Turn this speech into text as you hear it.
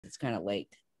it's kind of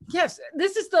late. Yes,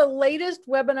 this is the latest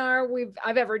webinar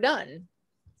I've ever done.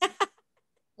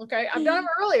 Okay, I've done them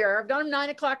earlier. I've done them 9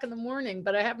 o'clock in the morning,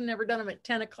 but I have never done them at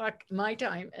 10 o'clock my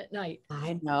time at night.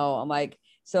 I know. I'm like,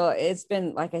 so it's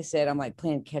been, like I said, I'm like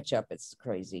playing catch up. It's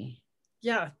crazy.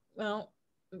 Yeah, well,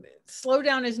 slow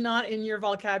down is not in your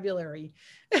vocabulary.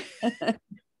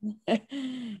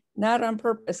 Not on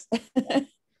purpose.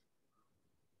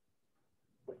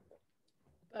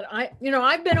 But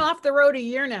I've been off the road a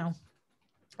year now.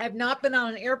 I've not been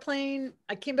on an airplane.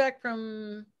 I came back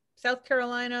from South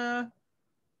Carolina.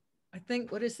 I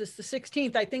think, what is this? The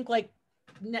 16th. I think like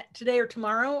today or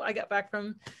tomorrow I got back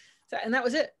from, and that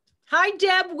was it. Hi,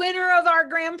 Deb, winner of our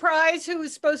grand prize, who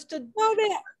was supposed to.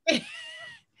 Oh, Deb.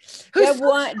 Deb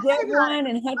won, and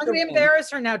Hunter. I'm going to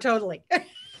embarrass her now, totally.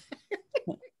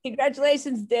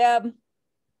 Congratulations, Deb.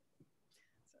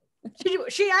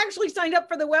 She actually signed up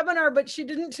for the webinar, but she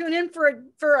didn't tune in for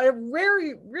a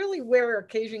really rare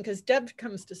occasion, because Deb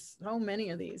comes to so many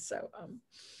of these. So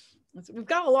we've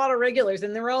got a lot of regulars,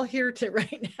 and they're all here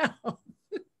right now.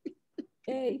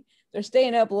 Okay, they're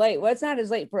staying up late. Well, it's not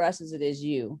as late for us as it is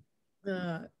you.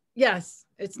 Yes,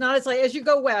 it's not as late as you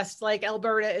go west, like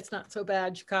Alberta. It's not so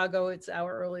bad. Chicago, it's an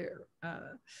hour earlier.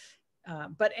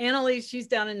 But Annalise, she's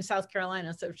down in South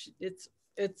Carolina, so it's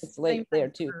late there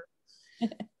too.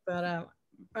 But all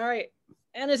right.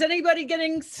 And is anybody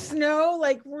getting snow?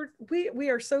 Like we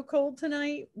are so cold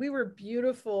tonight. We were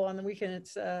beautiful on the weekend.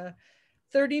 It's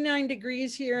 39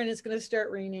 degrees here, and it's going to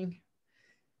start raining.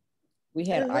 We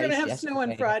had we're going to have yesterday. snow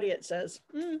on Friday, it says.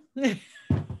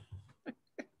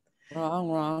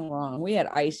 Wrong. We had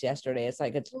ice yesterday. It's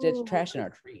like it's trash in our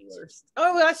trees.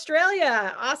 Oh,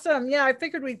 Australia. Awesome. Yeah, I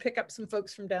figured we'd pick up some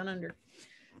folks from down under.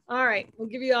 All right, we'll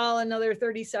give you all another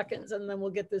 30 seconds, and then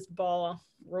we'll get this ball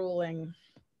rolling.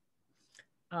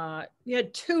 You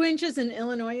had 2 inches in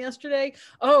Illinois yesterday.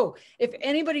 Oh, if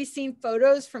anybody's seen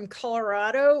photos from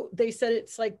Colorado, they said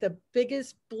it's like the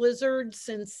biggest blizzard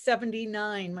since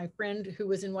 79. My friend who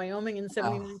was in Wyoming in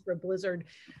 79 for a blizzard,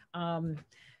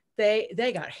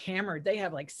 they got hammered. They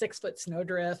have like 6-foot snow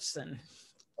drifts. And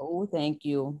oh, thank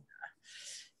you.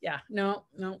 Yeah, no,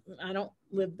 I don't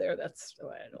live there. That's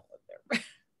why I don't live there.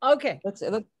 Okay.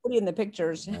 It looks pretty in the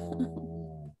pictures. Yep.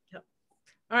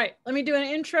 All right, let me do an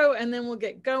intro and then we'll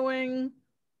get going.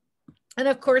 And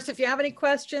of course, if you have any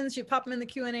questions, you pop them in the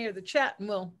Q&A or the chat, and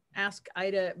we'll ask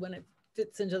Ida when it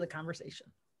fits into the conversation.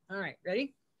 All right,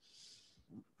 ready?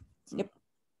 Yep.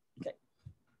 Okay.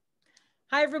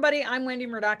 Hi, everybody. I'm Wendy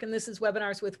Murdoch, and this is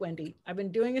Webinars with Wendy. I've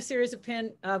been doing a series of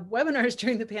webinars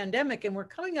during the pandemic, and we're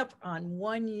coming up on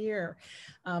 1 year.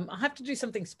 I'll have to do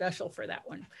something special for that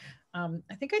one.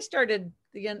 I think I started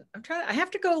the end. I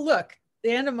have to go look.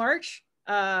 The end of March.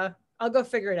 I'll go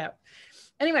figure it out.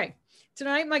 Anyway,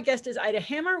 tonight my guest is Ida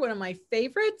Hammer, one of my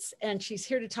favorites, and she's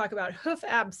here to talk about hoof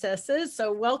abscesses.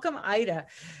 So welcome, Ida.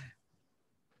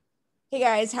 Hey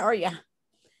guys, how are you?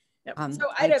 Yep. So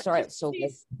Ida, sorry,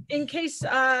 in case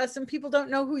some people don't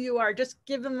know who you are, just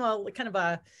give them a kind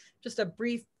of just a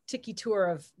brief tiki tour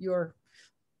of your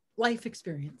life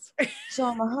experience. So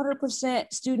I'm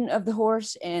 100% student of the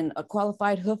horse and a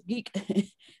qualified hoof geek.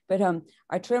 But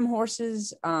I trim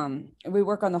horses. We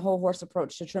work on the whole horse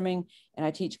approach to trimming, and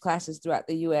I teach classes throughout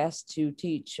the U.S. to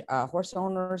teach horse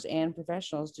owners and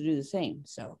professionals to do the same.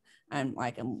 So I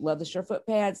love the Surefoot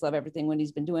pads, love everything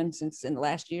Wendy's been doing since in the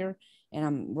last year, and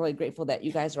I'm really grateful that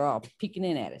you guys are all peeking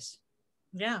in at us.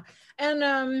 Yeah,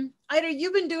 and Ida,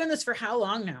 you've been doing this for how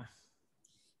long now?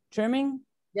 Trimming?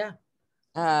 Yeah.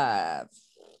 Going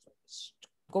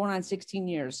on 16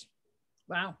 years.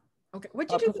 Wow. Okay.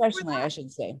 What'd you do professionally, I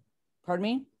should say. Pardon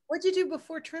me? What'd you do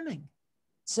before trimming?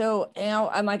 So,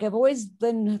 I've always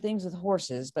done things with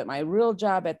horses, but my real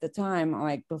job at the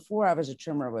time, before I was a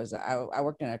trimmer, was I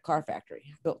worked in a car factory,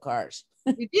 built cars.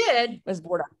 You did? I was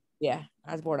bored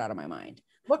out of my mind.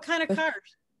 What kind of cars?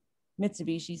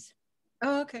 Mitsubishis.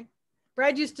 Oh, okay.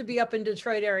 Brad used to be up in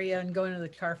Detroit area and going to the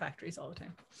car factories all the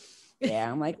time.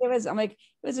 Yeah, it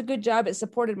was a good job. It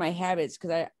supported my habits,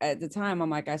 because at the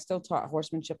time I still taught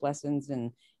horsemanship lessons,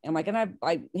 and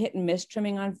I hit and miss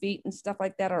trimming on feet and stuff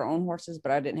like that, our own horses,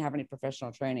 but I didn't have any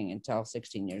professional training until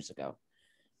 16 years ago.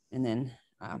 And then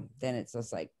it's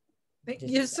just like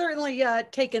you've certainly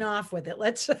taken off with it.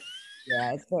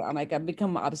 Yeah, I've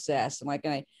become obsessed.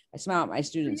 I smile at my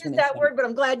students. Use that word, but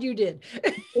I'm glad you did.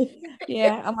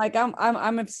 Yeah,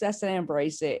 I'm obsessed, and I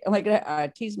embrace it.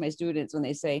 I tease my students when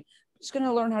they say, "I'm just going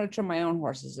to learn how to trim my own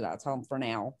horses," and I'll tell them for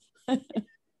now.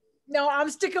 No, I'm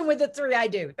sticking with the 3 I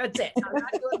do. That's it. I'm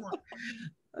not doing more.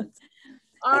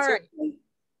 All right.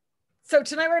 So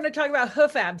tonight we're going to talk about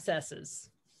hoof abscesses.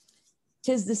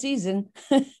 'Tis the season.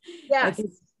 Yes.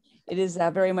 it is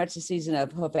very much the season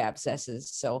of hoof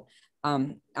abscesses. So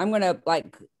I'm gonna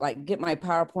like get my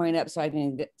PowerPoint up so I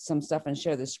can get some stuff and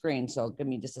share the screen. So give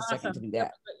me just a second to do that.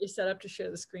 Yep, you set up to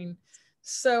share the screen.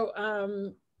 So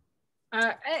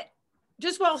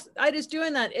just while Ida's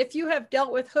doing that, if you have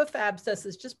dealt with hoof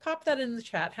abscesses, just pop that in the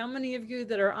chat. How many of you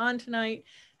that are on tonight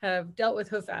have dealt with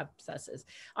hoof abscesses?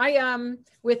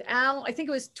 With Al, I think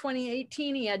it was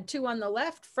 2018, he had 2 on the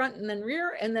left, front and then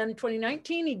rear. And then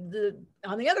 2019, he did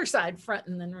on the other side, front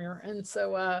and then rear. And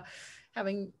so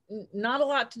having not a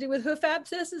lot to do with hoof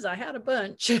abscesses, I had a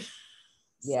bunch.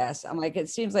 Yes, I'm like, it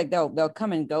seems like they'll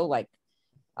come and go like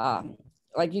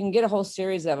you can get a whole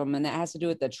series of them, and that has to do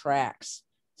with the tracks.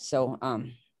 So let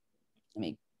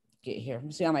me get here.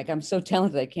 See, I'm so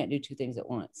talented I can't do 2 things at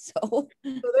once. So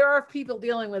there are people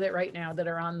dealing with it right now that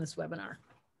are on this webinar.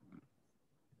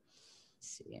 Let's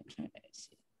see, I'm trying to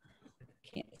see.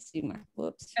 Can't see my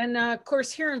whoops. And of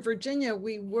course, here in Virginia,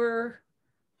 we were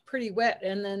pretty wet,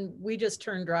 and then we just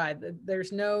turned dry.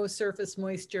 There's no surface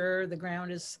moisture. The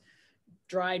ground is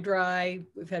dry.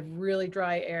 We've had really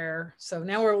dry air. So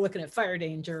now we're looking at fire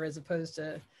danger as opposed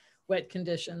to wet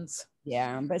conditions.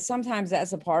 Yeah, but sometimes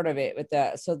that's a part of it with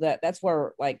that. So that's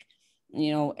where, like,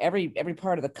 you know, every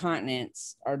part of the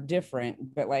continents are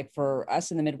different. But like for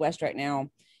us in the Midwest right now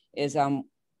is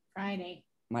Friday.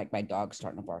 My dog's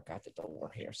starting to bark out the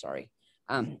door here. Sorry.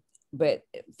 But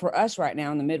for us right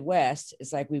now in the Midwest,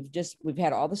 it's like we've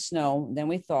had all the snow, then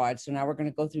we thawed. So now we're going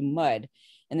to go through mud,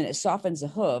 and then it softens the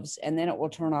hooves, and then it will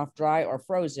turn off dry or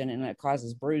frozen, and it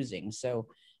causes bruising. So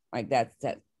like that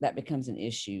becomes an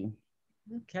issue.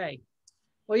 Okay.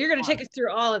 Well, you're going to take us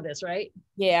through all of this, right?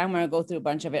 Yeah, I'm going to go through a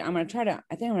bunch of it. I think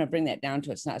I'm going to bring that down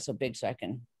to it's not so big so I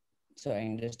can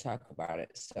just talk about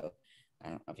it. So I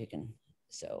don't know if you can.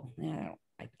 So yeah, I don't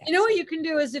like that. You know what you can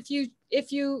do is if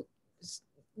you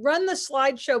run the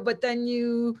slideshow, but then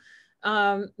you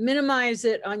minimize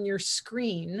it on your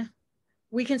screen,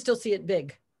 we can still see it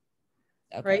big.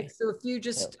 Okay. Right. So if you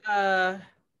just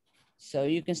so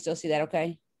you can still see that,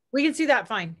 okay? We can see that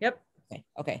fine. Yep.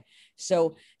 Okay.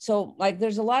 So like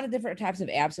there's a lot of different types of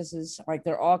abscesses. Like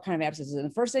they're all kind of abscesses. And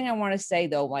the first thing I want to say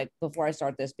though, like before I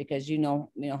start this, because you know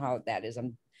how that is.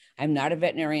 I'm not a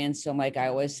veterinarian, so like I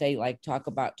always say, like talk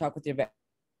with your vet,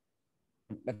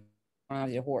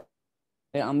 your horse.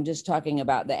 I'm just talking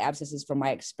about the abscesses from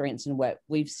my experience and what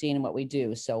we've seen and what we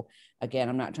do. So again,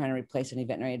 I'm not trying to replace any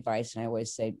veterinary advice. And I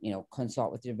always say, you know,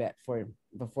 consult with your vet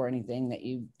before anything that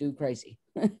you do crazy.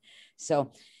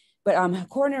 So, but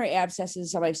coronary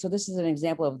abscesses, so this is an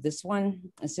example of this one.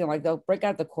 And so like they'll break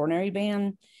out the coronary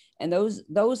band, and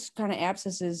those kind of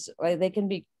abscesses, like they can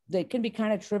be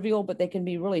kind of trivial, but they can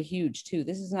be really huge too.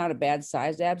 This is not a bad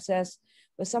sized abscess,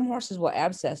 but some horses will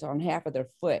abscess on half of their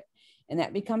foot. And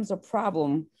that becomes a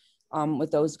problem with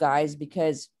those guys,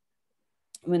 because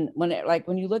when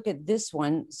you look at this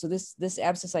one, so this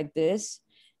abscess like this,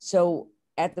 so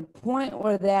at the point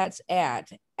where that's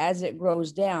at, as it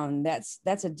grows down, that's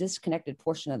a disconnected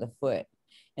portion of the foot.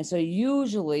 And so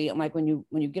usually, like when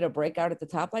you get a breakout at the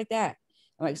top like that,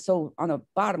 like so on the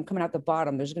bottom, coming out the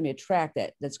bottom, there's going to be a track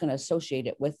that's going to associate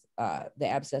it with the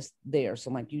abscess there.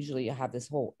 So like usually you have this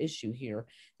whole issue here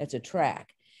that's a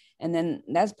track. And then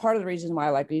that's part of the reason why,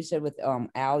 like you said with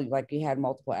Al, like you had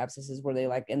multiple abscesses. Were they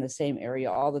like in the same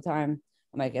area all the time?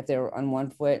 Like if they were on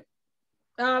one foot?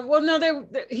 Well, no,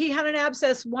 he had an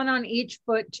abscess, one on each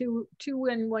foot, two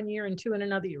in one year and 2 in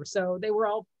another year. So they were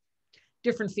all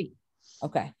different feet.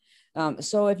 Okay.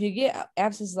 So if you get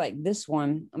abscesses like this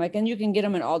one, like, and you can get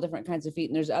them in all different kinds of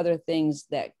feet, and there's other things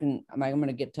that can, I'm going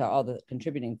to get to all the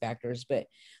contributing factors, but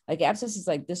like abscesses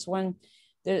like this one,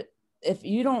 if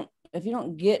you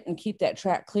don't get and keep that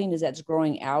track clean as that's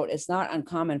growing out, it's not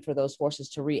uncommon for those horses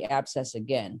to re-abscess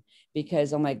again,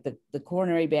 because I'm like the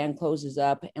coronary band closes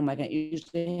up, and like it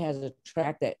usually has a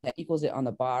track that equals it on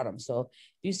the bottom. So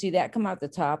if you see that come out the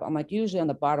top, I'm like usually on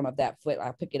the bottom of that foot,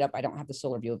 I'll pick it up. I don't have the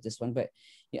solar view of this one, but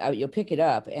you'll pick it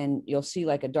up and you'll see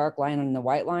like a dark line on the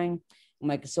white line. I'm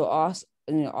like, so awesome.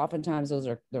 You know, oftentimes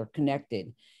they're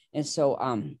connected. And so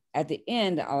at the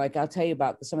end, I'll tell you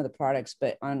about some of the products,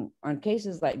 but on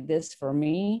cases like this for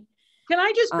me. Can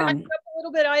I just back up a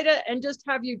little bit, Ida, and just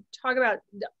have you talk about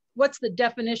what's the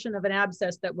definition of an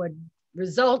abscess that would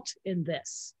result in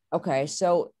this? Okay,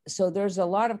 so there's a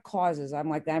lot of causes. I've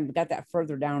got that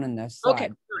further down in this slide. Okay, all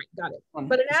right, got it.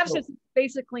 But an abscess is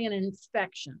basically an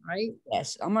infection, right?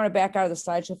 Yes, I'm going to back out of the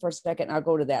slideshow for a second, and I'll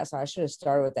go to that slide. I should have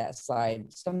started with that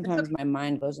slide. Sometimes my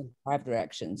mind goes in 5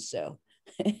 directions, so.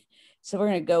 So we're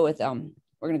going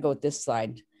to go with this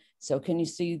slide. So can you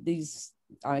see these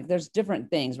there's different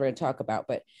things we're going to talk about,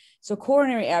 but so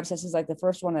coronary abscess is like the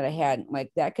first one that I had.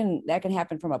 Like that can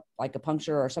happen from a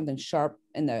puncture or something sharp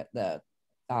in the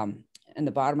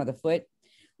bottom of the foot.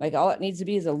 Like all it needs to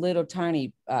be is a little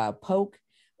tiny poke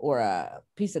or a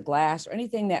piece of glass or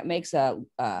anything that makes a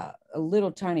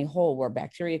little tiny hole where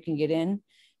bacteria can get in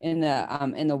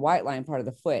the white line part of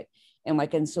the foot.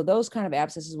 And so those kind of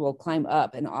abscesses will climb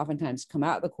up and oftentimes come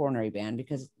out the coronary band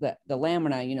because the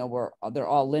lamina, they're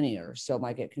all linear. So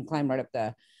like it can climb right up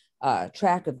the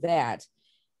track of that.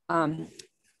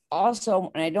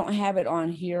 Also, and I don't have it on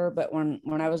here, but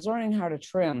when I was learning how to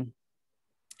trim,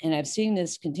 and I've seen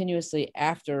this continuously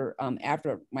after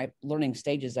my learning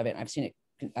stages of it, I've seen it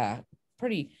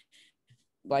pretty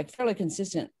fairly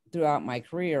consistent throughout my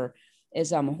career,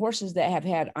 is horses that have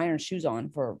had iron shoes on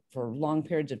for long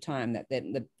periods of time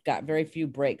that got very few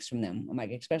breaks from them. I'm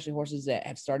like, especially horses that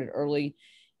have started early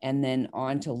and then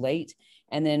on to late.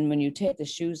 And then when you take the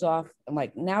shoes off, I'm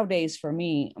like, nowadays for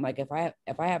me, I'm like, if I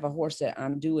have a horse that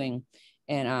I'm doing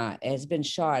and has been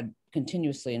shod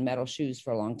continuously in metal shoes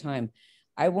for a long time,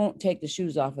 I won't take the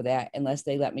shoes off of that unless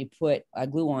they let me put a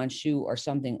glue-on shoe or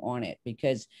something on it,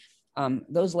 because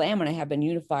those lamina have been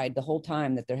unified the whole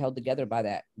time that they're held together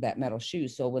by that metal shoe.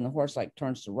 So when the horse like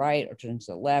turns to right or turns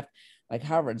to the left, like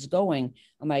however it's going,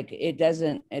 I'm like, it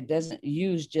doesn't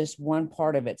use just one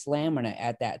part of its lamina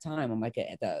at that time. I'm like,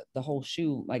 the whole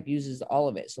shoe like uses all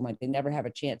of it. So I'm like, they never have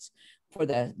a chance for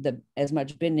the as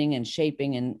much bending and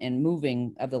shaping and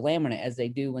moving of the lamina as they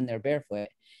do when they're barefoot.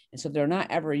 And so they're not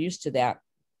ever used to that.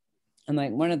 I'm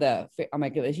like,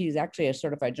 he's actually a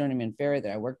certified journeyman farrier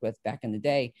that I worked with back in the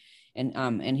day.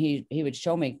 And he would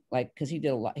show me, like, cause he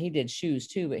did shoes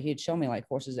too, but he'd show me like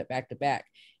horses that back to back,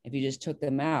 if you just took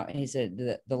them out, and he said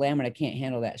the lamina can't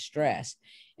handle that stress.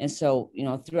 And so,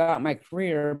 throughout my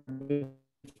career,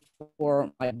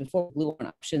 before glue on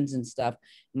options and stuff,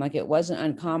 like it wasn't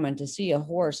uncommon to see a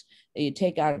horse that you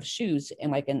take out of shoes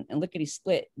and like and lickety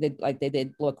split,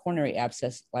 they'd blow a coronary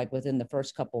abscess like within the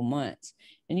first couple months.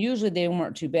 And usually they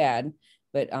weren't too bad,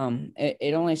 but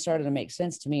it only started to make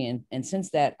sense to me. And since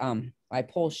that, I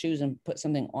pull shoes and put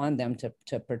something on them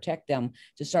to protect them,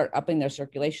 to start upping their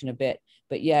circulation a bit,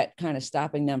 but yet kind of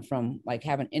stopping them from like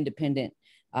having independent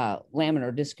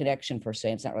laminar disconnection per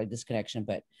se. It's not really disconnection,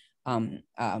 but bending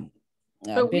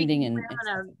and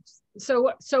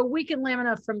so weakened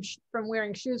lamina from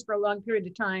wearing shoes for a long period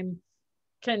of time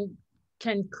can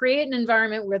create an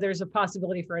environment where there's a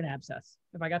possibility for an abscess.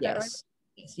 Have I got that right?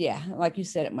 Yeah, like you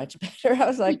said it much better. I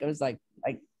was like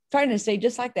trying to say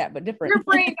just like that, but different. Your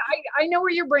brain, I know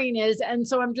where your brain is, and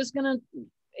so I'm just gonna.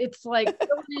 It's like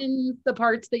fill in the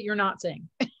parts that you're not saying.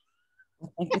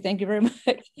 Thank you very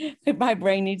much. My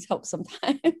brain needs help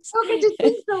sometimes. Okay, just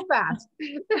think so fast.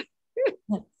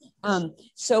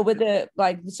 So with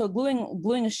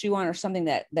gluing a shoe on or something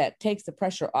that takes the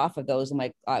pressure off of those, and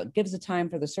like gives the time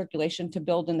for the circulation to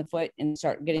build in the foot and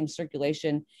start getting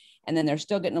circulation, and then they're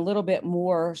still getting a little bit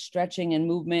more stretching and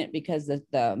movement because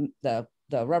the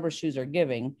rubber shoes are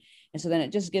giving. And so then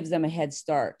it just gives them a head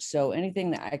start. So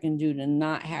anything that I can do to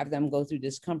not have them go through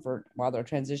discomfort while they're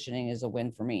transitioning is a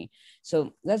win for me.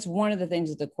 So that's one of the things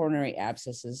with the coronary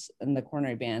abscesses and the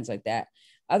coronary bands like that.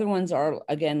 Other ones are,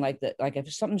 again, like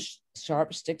if something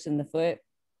sharp sticks in the foot,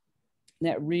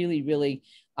 that really, really,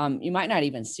 you might not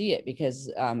even see it because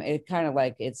it kind of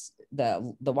like it's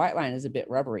the white line is a bit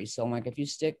rubbery. So like if you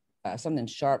stick something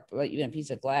sharp, like even a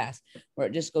piece of glass, where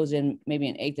it just goes in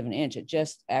maybe 1/8 of an inch, it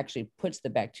just actually puts the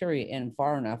bacteria in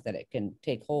far enough that it can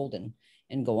take hold and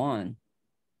go on.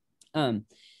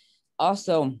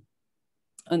 Also,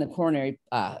 on the coronary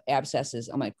abscesses,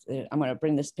 I'm going to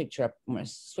bring this picture up. I'm going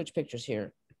to switch pictures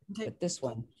here with this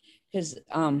one because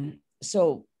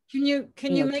so can you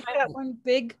make that one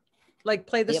big, like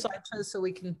play the yep. slideshow so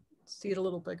we can see it a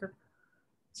little bigger?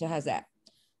 So how's that?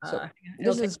 So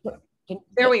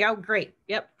there we go. Great.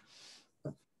 Yep.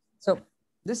 So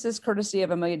this is courtesy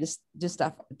of Amelia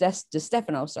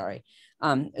DeStefano. Sorry,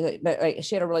 but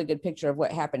she had a really good picture of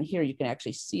what happened here. You can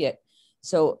actually see it.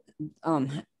 So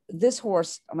this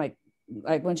horse, I'm like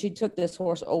when she took this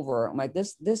horse over, I'm like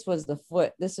this was the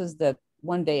foot. This is the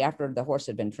one day after the horse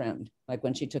had been trimmed, like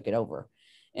when she took it over,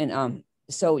 and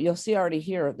so you'll see already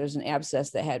here. There's an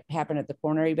abscess that had happened at the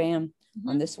coronary band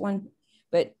on this one.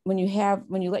 But when you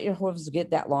let your hooves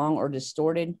get that long or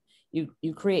distorted, you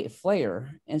create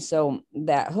flare. And so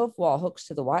that hoof wall hooks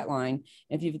to the white line.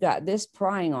 If you've got this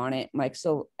prying on it, like,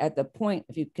 so at the point,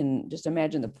 if you can just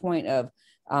imagine the point of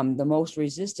the most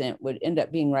resistant would end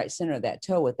up being right center of that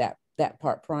toe with that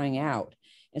part prying out.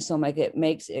 And so like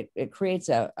it creates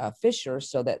a fissure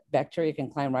so that bacteria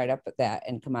can climb right up at that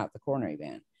and come out the coronary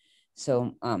band.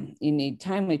 So you need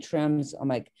timely trims. I'm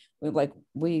like,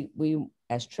 we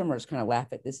as trimmers kind of laugh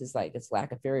at this is like it's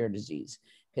lack of farrier disease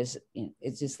because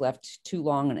it's just left too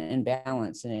long and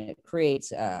imbalanced, and it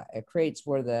creates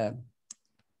where the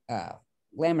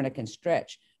lamina can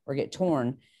stretch or get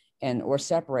torn and or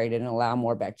separated and allow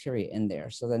more bacteria in there.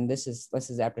 So then this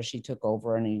is after she took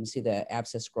over, and you can see the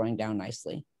abscess growing down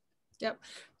nicely. Yep.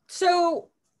 So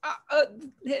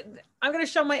I'm going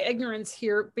to show my ignorance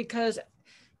here because,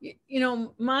 you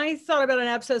know, my thought about an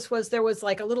abscess was there was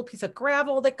like a little piece of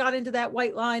gravel that got into that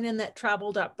white line and that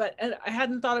traveled up. But I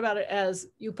hadn't thought about it as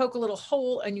you poke a little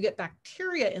hole and you get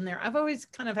bacteria in there. I've always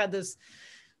kind of had this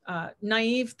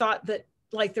naive thought that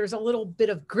like there's a little bit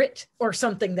of grit or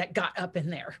something that got up in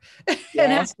there.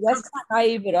 Yes, that's not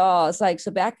naive at all. It's like, so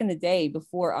back in the day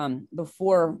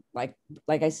before like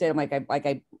I said,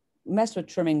 I messed with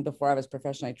trimming before I was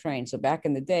professionally trained. So back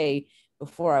in the day,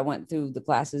 before I went through the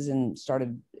classes and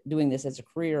started doing this as a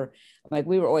career, like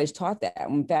we were always taught that.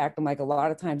 In fact, I'm like, a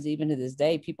lot of times, even to this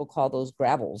day, people call those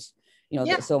gravels, you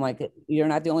know, so I'm like, you're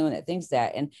not the only one that thinks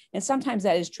that. And sometimes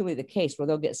that is truly the case where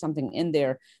they'll get something in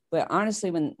there. But honestly,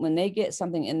 when they get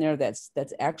something in there, that's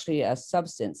actually a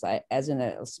substance, as in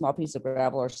a small piece of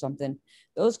gravel or something,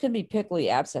 those can be pickly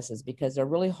abscesses because they're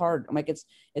really hard. I'm like,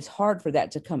 it's hard for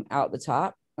that to come out the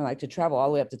top. I like to travel all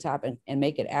the way up the top and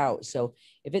make it out. So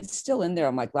if it's still in there,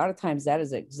 I'm like, a lot of times that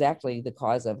is exactly the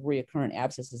cause of recurrent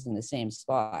abscesses in the same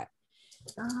spot.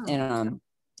 Oh. And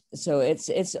so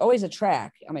it's always a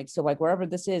track. I'm like, so like wherever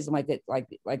this is, I'm like,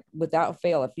 like without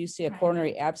fail, if you see a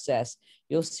coronary abscess,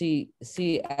 you'll see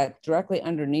directly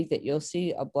underneath it, you'll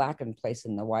see a blackened place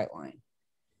in the white line.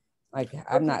 Like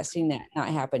I've not seen that not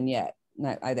happen yet.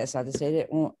 That's not to say that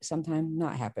it won't sometime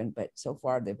not happen, but so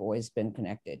far they've always been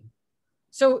connected.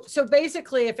 So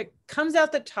basically, if it comes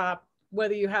out the top,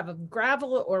 whether you have a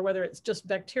gravel or whether it's just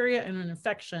bacteria and an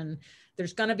infection,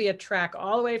 there's going to be a track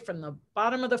all the way from the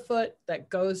bottom of the foot that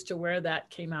goes to where that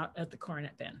came out at the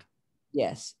coronet band.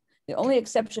 Yes. The only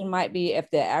exception might be if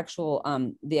the actual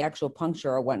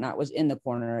puncture or whatnot was in the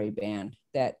coronary band,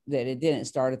 that it didn't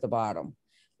start at the bottom.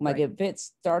 Like right. If it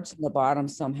starts at the bottom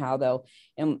somehow though,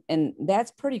 and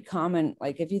that's pretty common.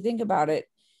 Like if you think about it,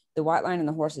 the white line in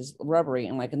the horse is rubbery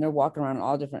and they're walking around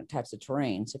all different types of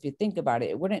terrain. So if you think about it,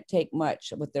 it wouldn't take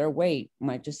much with their weight,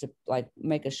 just to like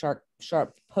make a sharp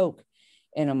poke.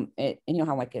 And you know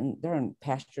how they're in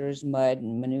pastures, mud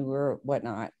and manure,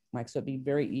 whatnot. So it'd be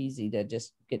very easy to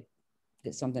just get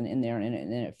something in there and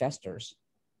then it festers.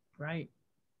 Right.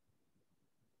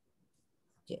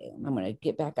 Okay, I'm going to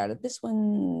get back out of this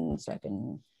one so I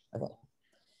can, okay.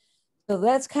 So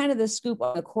that's kind of the scoop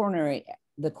on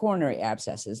the coronary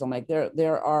abscesses. I'm like,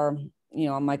 there are, you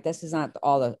know, I'm like, this is not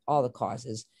all the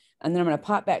causes. And then I'm going to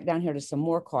pop back down here to some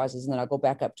more causes, and then I'll go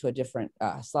back up to a different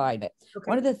slide. But okay.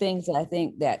 One of the things that I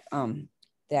think that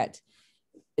that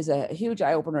is a huge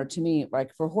eye opener to me,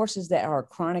 like for horses that are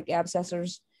chronic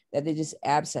abscessors, that they just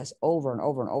abscess over and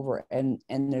over and over, and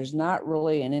there's not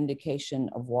really an indication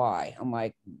of why. I'm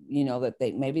like, you know, that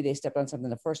maybe they stepped on something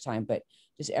the first time, but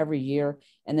just every year.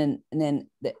 And then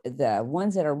the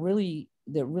ones that are really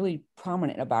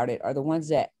prominent about it are the ones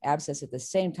that abscess at the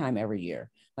same time every year,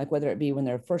 like whether it be when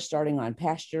they're first starting on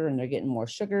pasture and they're getting more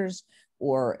sugars,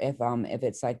 or if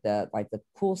it's like the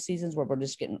cool seasons where we're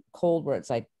just getting cold, where it's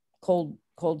like cold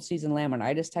season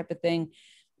laminitis type of thing.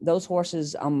 Those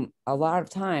horses, a lot of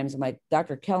times, like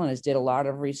Dr. Kellen did a lot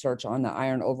of research on the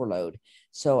iron overload.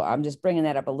 So I'm just bringing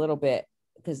that up a little bit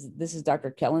because this is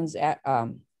Dr. Kellen's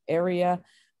area,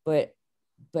 but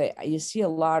you see a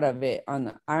lot of it on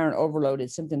the iron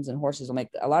overloaded symptoms in horses. I'm like,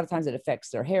 a lot of times it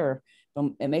affects their hair.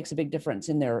 It makes a big difference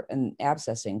in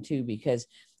abscessing too, because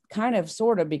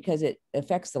because it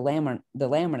affects the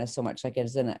lamina so much. Like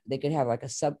they could have like a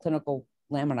subclinical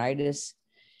laminitis.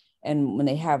 And when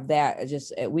they have that,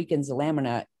 it weakens the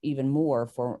lamina even more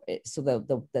so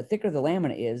the thicker the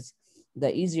lamina is,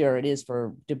 the easier it is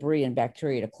for debris and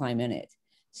bacteria to climb in it.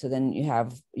 So then you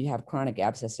have chronic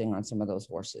abscessing on some of those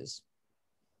horses.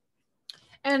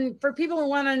 And for people who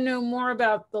want to know more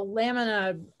about the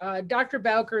lamina, Dr.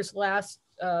 Bowker's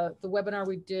the webinar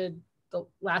we did, the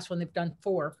last one, they've done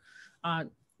 4,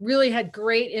 really had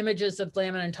great images of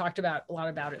lamina and talked a lot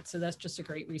about it. So that's just a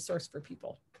great resource for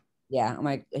people. Yeah, I'm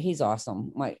like, he's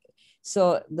awesome.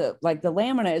 So the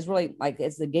lamina is really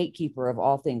it's the gatekeeper of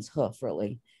all things hoof,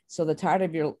 really. So the tighter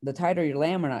your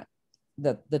lamina,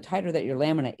 the tighter that your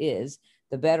lamina is,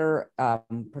 the better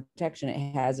protection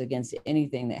it has against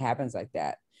anything that happens like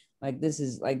that. This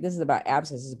is about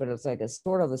abscesses, but it's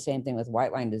sort of the same thing with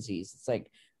white line disease. It's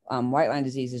like white line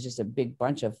disease is just a big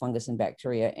bunch of fungus and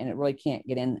bacteria, and it really can't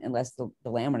get in unless the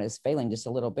lamina is failing just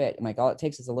a little bit. I'm like, all it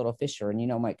takes is a little fissure,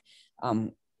 and I'm like,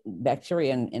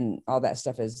 bacteria and all that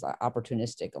stuff is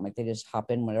opportunistic. I'm like, they just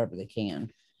hop in whenever they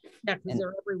can. Yeah, because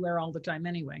they're everywhere all the time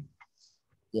anyway.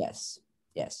 Yes.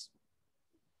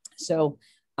 So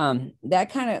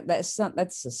that's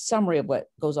a summary of what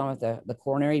goes on with the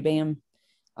coronary BAM.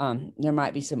 There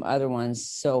might be some other ones.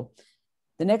 So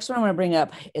the next one I'm going to bring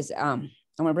up is I'm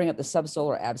going to bring up the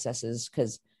subsolar abscesses,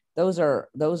 because those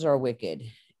are wicked.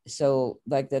 So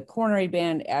like the coronary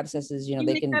band abscesses,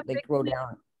 they grow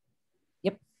down.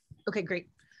 Yep. Okay, great.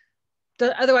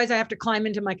 Otherwise I have to climb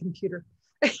into my computer.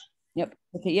 Yep.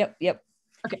 Okay. Yep.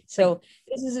 Okay. So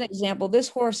this is an example. This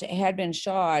horse had been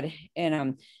shod,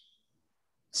 and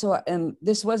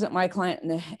this wasn't my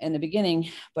client in the beginning,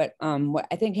 but what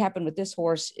I think happened with this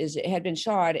horse is it had been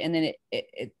shod, and then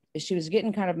she was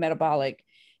getting kind of metabolic,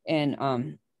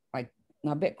 and like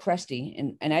a bit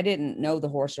crusty, and I didn't know the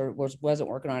horse or wasn't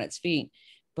working on its feet,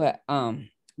 but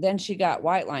then she got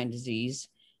white line disease,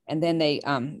 and then they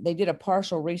did a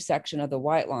partial resection of the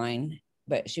white line,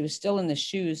 but she was still in the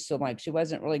shoes, so like she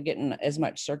wasn't really getting as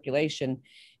much circulation,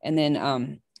 and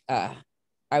then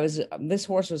this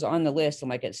horse was on the list. I'm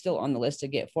like, it's still on the list to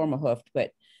get formal hoofed,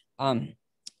 but I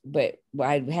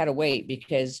had to wait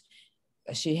because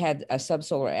she had a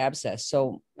subsolar abscess.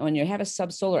 So when you have a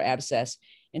subsolar abscess,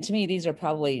 and to me, these are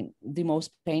probably the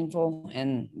most painful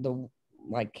and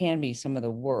can be some of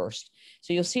the worst.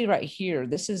 So you'll see right here,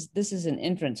 this is an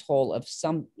entrance hole of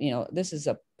some, this is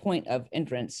a point of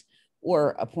entrance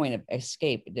or a point of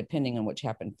escape, depending on which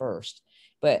happened first.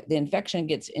 But the infection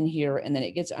gets in here, and then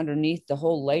it gets underneath the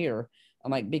whole layer. I'm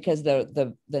like, because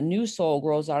the new sole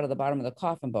grows out of the bottom of the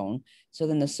coffin bone. So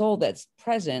then the sole that's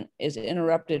present is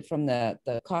interrupted from the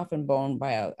coffin bone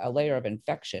by a layer of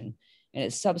infection. And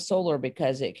it's subsolar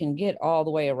because it can get all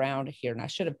the way around here. And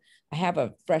I have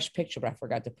a fresh picture, but I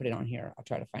forgot to put it on here. I'll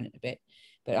try to find it in a bit.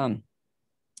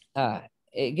 But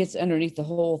it gets underneath the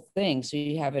whole thing. So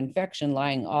you have infection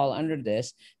lying all under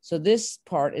this. So this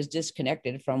part is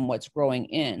disconnected from what's growing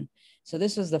in. So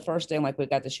this was the first day, like we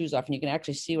got the shoes off, and you can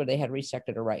actually see where they had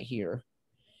resected her right here.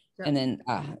 Yep. And then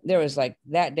there was like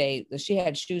that day, she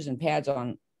had shoes and pads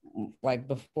on, like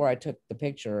before I took the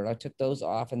picture. I took those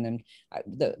off, and then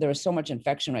there was so much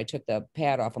infection when I took the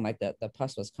pad off. I'm like, the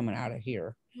pus was coming out of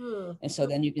here. And so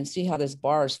then you can see how this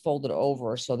bar is folded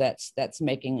over. So that's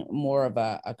making more of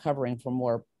a covering for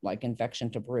more like infection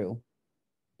to brew.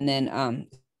 And then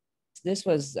this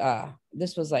was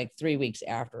like 3 weeks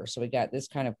after. So we got this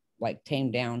kind of like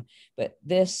tamed down, but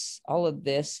all of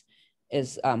this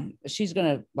is she's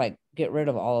going to like get rid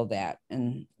of all of that.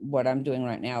 And what I'm doing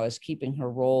right now is keeping her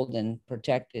rolled and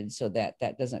protected so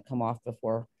that doesn't come off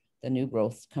before the new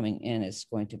growth coming in is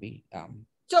going to be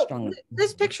so strong.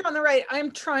 This picture on the right,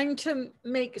 I'm trying to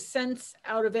make sense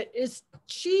out of it. Is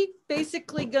she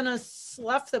basically gonna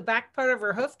slough the back part of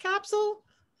her hoof capsule?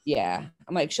 Yeah,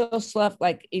 I'm like, she'll slough,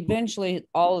 like eventually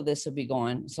all of this will be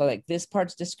gone. So like this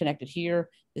part's disconnected here,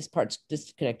 this part's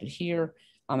disconnected here.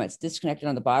 It's disconnected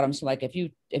on the bottom. So like if you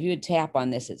would tap on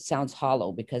this, it sounds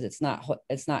hollow because it's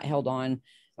not held on,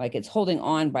 like it's holding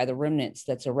on by the remnants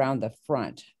that's around the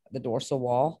front, the dorsal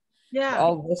wall. Yeah.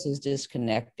 All of this is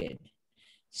disconnected.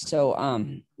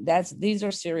 So these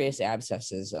are serious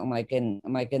abscesses. I'm like, and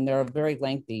they're very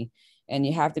lengthy, and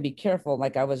you have to be careful.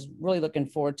 Like I was really looking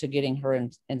forward to getting her in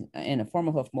a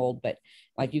formal hoof mold, but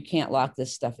like you can't lock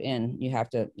this stuff in. You have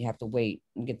to wait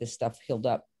and get this stuff healed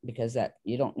up, because that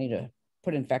you don't need to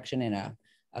put infection in a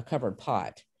covered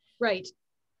pot. Right.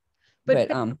 But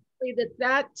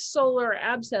that solar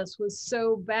abscess was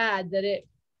so bad that it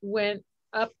went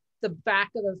up the back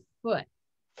of the foot.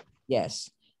 Yes,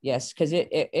 because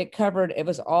it covered, it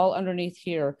was all underneath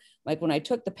here. Like when I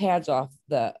took the pads off,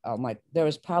 there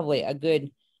was probably a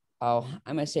good, I'm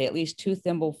gonna say at least 2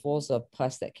 thimblefuls of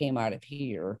pus that came out of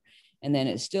here. And then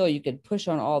you could push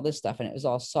on all this stuff and it was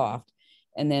all soft.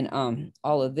 And then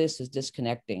all of this is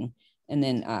disconnecting. And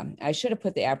then I should have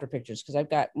put the after pictures because I've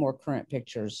got more current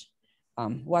pictures.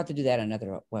 We'll have to do that in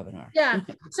another webinar. Yeah.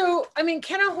 So, I mean,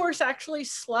 can a horse actually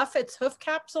slough its hoof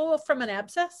capsule from an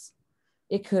abscess?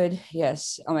 It could,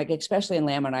 yes. Like especially in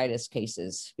laminitis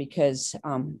cases, because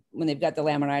when they've got the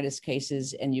laminitis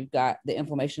cases and you've got the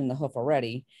inflammation in the hoof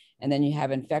already, and then you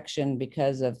have infection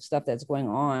because of stuff that's going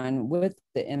on with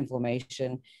the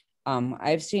inflammation.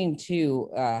 I've seen too,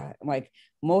 like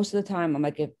most of the time, I'm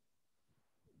like,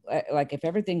 if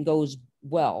everything goes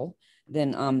well,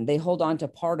 then they hold on to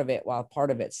part of it while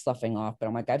part of it's sloughing off. But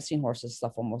I'm like, I've seen horses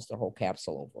slough almost their whole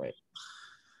capsule over it.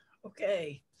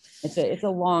 Okay. It's a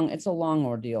long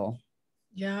ordeal.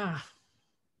 Yeah.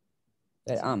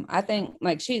 But I think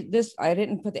like I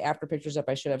didn't put the after pictures up.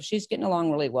 I should have. She's getting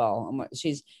along really well.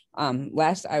 She's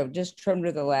I just trimmed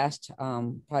her the last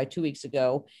probably 2 weeks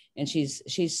ago, and she's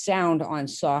sound on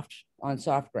soft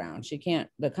ground. She can't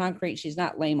the concrete. She's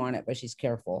not lame on it, but she's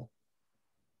careful.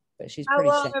 But she's pretty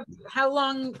sound. How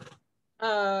long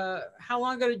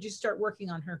ago did you start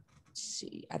working on her? Let's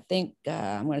see, I think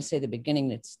I'm going to say the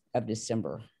beginning of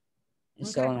December. Okay.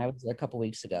 So, and I was there a couple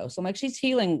weeks ago. So I'm like, she's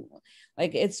healing.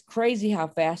 Like, it's crazy how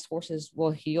fast horses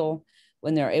will heal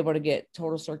when they're able to get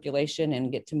total circulation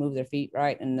and get to move their feet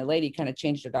right. And the lady kind of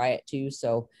changed her diet too,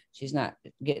 so she's not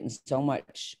getting so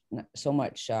much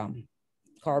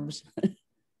carbs.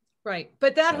 Right,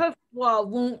 but that hoof wall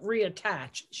won't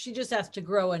reattach. She just has to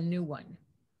grow a new one.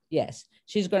 Yes,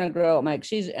 she's going to grow. Like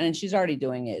she's already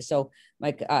doing it. So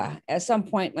like at some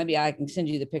point, maybe I can send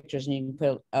you the pictures and you can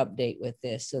put an update with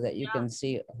this so that you can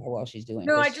see how well she's doing.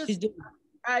 No,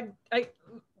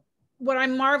 what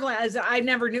I'm marveling at is I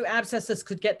never knew abscesses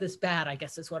could get this bad. I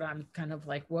guess is what I'm kind of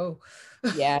like, whoa.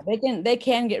 Yeah, they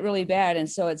can get really bad. And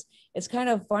so it's kind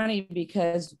of funny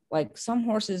because like some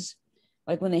horses,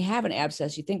 like when they have an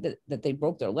abscess, you think that they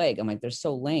broke their leg. I'm like, they're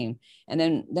so lame. And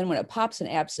then when it pops an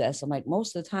abscess, I'm like,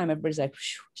 most of the time, everybody's like,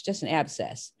 it's just an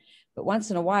abscess. But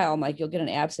once in a while, I'm like, you'll get an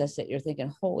abscess that you're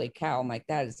thinking, holy cow. I'm like,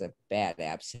 that is a bad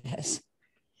abscess.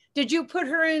 Did you put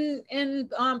her in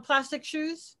plastic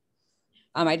shoes?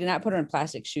 I did not put her in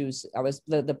plastic shoes.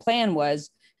 The plan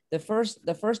was the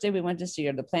first day we went to see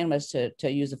her, the plan was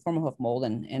to use a formal hoof mold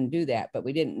and do that, but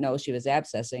we didn't know she was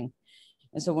abscessing.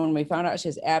 And so when we found out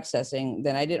she's abscessing,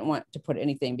 then I didn't want to put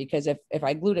anything, because if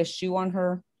I glued a shoe on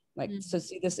her, like, so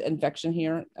see this infection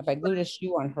here, if I glued a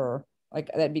shoe on her, like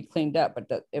that'd be cleaned up,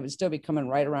 but it would still be coming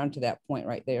right around to that point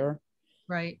right there.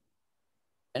 Right.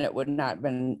 And it would not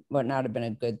have been a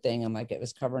good thing. I'm like, it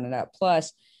was covering it up.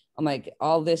 Plus, I'm like,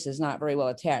 all this is not very well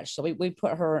attached. So we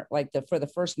put her like for the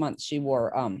first month, she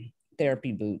wore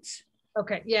therapy boots.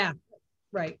 Okay. Yeah.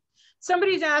 Right.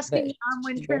 Somebody's asking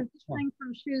when transitioning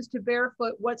from shoes to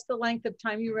barefoot, what's the length of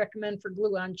time you recommend for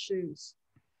glue on shoes?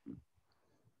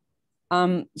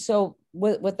 So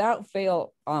without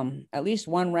fail, at least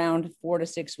one round, 4 to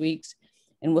 6 weeks,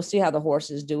 and we'll see how the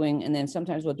horse is doing. And then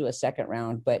sometimes we'll do a second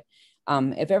round, but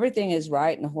if everything is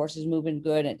right and the horse is moving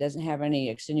good, and it doesn't have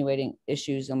any extenuating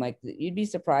issues, I'm like, you'd be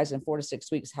surprised in 4 to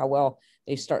 6 weeks how well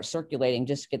they start circulating,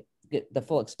 just get the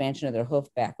full expansion of their hoof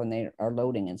back when they are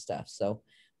loading and stuff. So,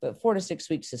 but 4 to 6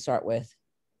 weeks to start with.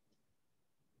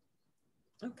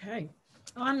 Okay,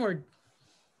 onward.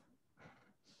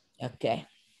 Okay,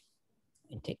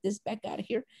 and take this back out of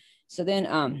here. So then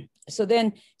I'm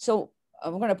going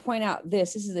to point out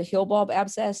this is a heel bulb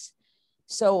abscess.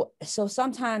 So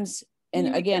sometimes,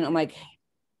 and again, I'm like,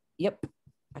 yep,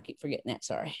 I keep forgetting that.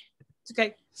 Sorry. It's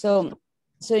okay. So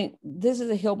this is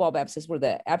a heel bulb abscess where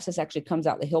the abscess actually comes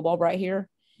out the heel bulb right here.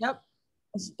 Yep.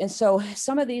 And so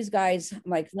some of these guys,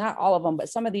 like not all of them, but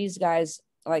some of these guys,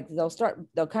 like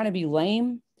they'll kind of be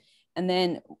lame. And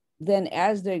then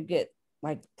as they get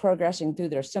like progressing through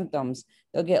their symptoms,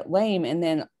 they'll get lame. And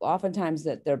then oftentimes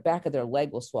that their back of their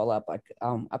leg will swell up, like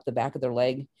up the back of their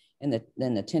leg in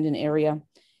the tendon area.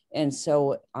 And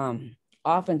so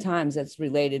oftentimes that's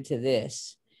related to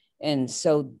this. And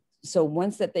so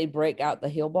once that they break out the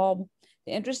heel bulb,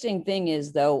 the interesting thing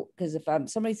is though, because if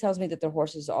somebody tells me that their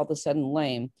horse is all of a sudden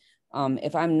lame,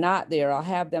 if I'm not there, I'll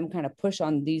have them kind of push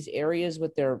on these areas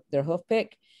with their hoof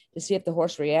pick to see if the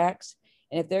horse reacts.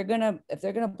 And if they're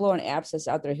gonna blow an abscess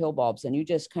out their heel bulbs and you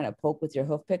just kind of poke with your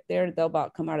hoof pick there, they'll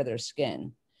about come out of their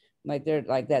skin. Like they're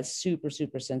like, that's super,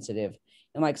 super sensitive.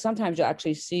 And like sometimes you'll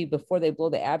actually see before they blow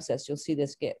the abscess, you'll see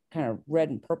this get kind of red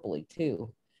and purpley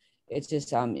too. It's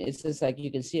just like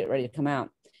you can see it ready to come out.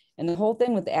 And the whole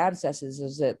thing with the abscesses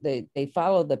is that they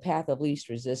follow the path of least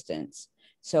resistance.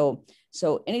 So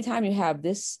anytime you have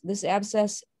this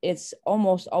abscess, it's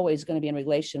almost always going to be in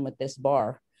relation with this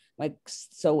bar. Like,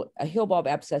 so a heel bulb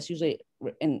abscess usually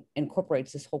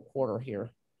incorporates this whole quarter here.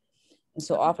 And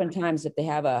so oftentimes if they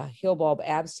have a heel bulb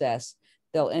abscess,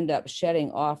 they'll end up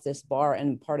shedding off this bar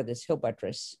and part of this heel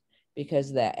buttress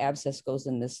because the abscess goes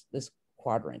in this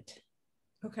quadrant.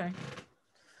 Okay.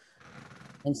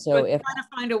 And so if trying to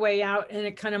find a way out and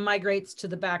it kind of migrates to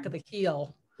the back of the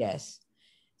heel. Yes.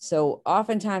 So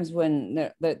oftentimes when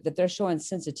they're showing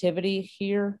sensitivity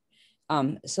here,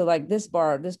 so like this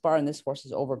bar in this horse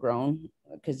is overgrown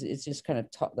because it's just kind of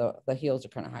the heels are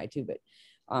kind of high too. But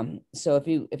so if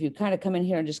you kind of come in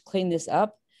here and just clean this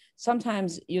up,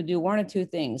 sometimes you'll do one or two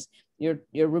things. You're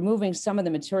removing some of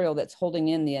the material that's holding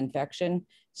in the infection,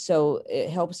 so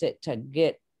it helps it to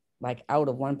get like out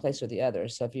of one place or the other.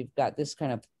 So if you've got this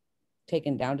kind of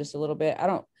taken down just a little bit, I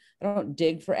don't I don't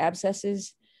dig for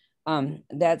abscesses. So I'm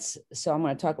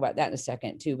going to talk about that in a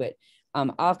second too, but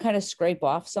I'll kind of scrape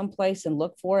off someplace and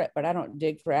look for it, but I don't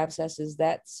dig for abscesses.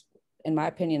 That's, in my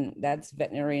opinion, that's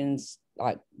veterinarians,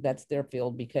 like that's their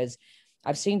field, because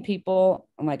I've seen people,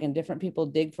 I'm like, and different people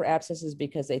dig for abscesses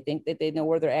because they think that they know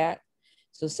where they're at.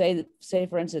 So say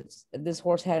for instance, this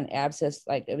horse had an abscess,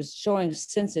 like it was showing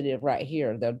sensitive right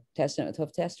here. They're testing it with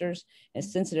hoof testers, and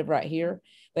it's sensitive right here,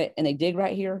 and they dig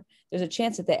right here. There's a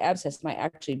chance that the abscess might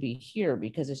actually be here,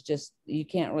 because it's just, you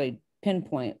can't really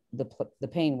pinpoint the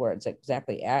pain where it's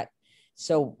exactly at.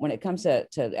 So when it comes to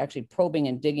actually probing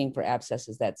and digging for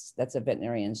abscesses, that's a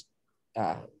veterinarian's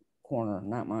corner,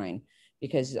 not mine,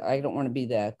 because I don't want to be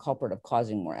the culprit of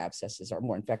causing more abscesses or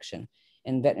more infection.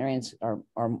 And veterinarians are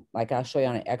like, I'll show you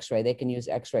on an x-ray, they can use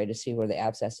x-ray to see where the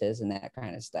abscess is and that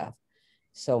kind of stuff.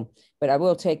 So, but I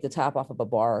will take the top off of a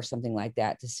bar or something like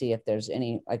that to see if there's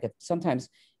any, like if sometimes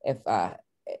if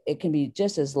it can be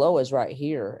just as low as right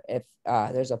here. If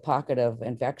there's a pocket of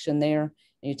infection there and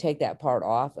you take that part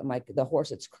off, and like the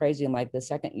horse, it's crazy. And like the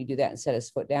second you do that and set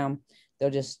his foot down, they'll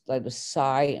just like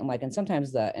sigh, and like, and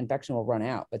sometimes the infection will run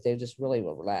out, but they just really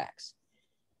will relax.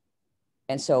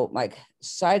 And so, like,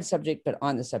 side subject, but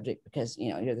on the subject, because,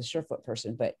 you know, you're the surefoot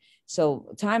person. But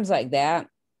so times like that,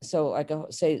 so like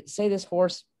say this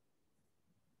horse,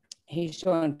 he's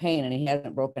showing pain and he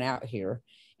hasn't broken out here,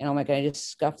 and I'm like, I just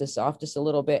scuff this off just a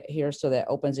little bit here so that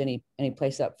opens any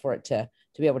place up for it to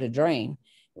be able to drain.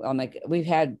 I'm like, we've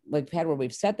had where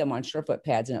we've set them on surefoot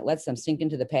pads and it lets them sink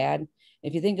into the pad.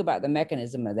 If you think about the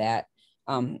mechanism of that,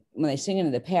 when they sink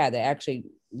into the pad,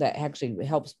 that actually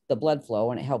helps the blood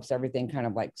flow, and it helps everything kind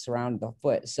of like surround the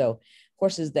foot. So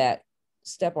horses that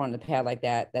step on the pad like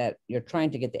that you're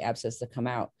trying to get the abscess to come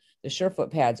out, the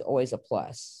surefoot pad's always a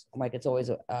plus. Like it's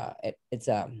always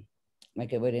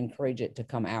like it would encourage it to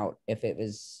come out if it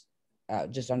was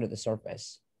just under the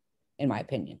surface, in my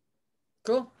opinion.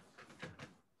 Cool.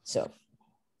 So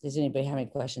does anybody have any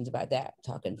questions about that? I'm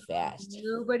talking fast.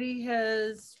 Nobody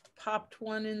has popped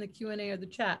one in the Q&A or the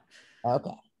chat.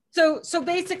 Okay. So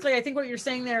basically, I think what you're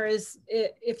saying there is,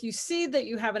 if you see that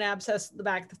you have an abscess at the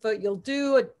back of the foot, you'll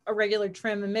do a regular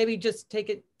trim and maybe just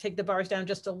take the bars down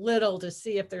just a little to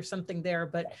see if there's something there.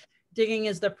 But digging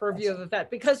is the purview of a vet,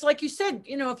 because like you said,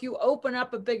 you know, if you open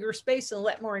up a bigger space and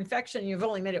let more infection, you've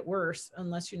only made it worse,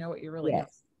 unless you know what you're really doing.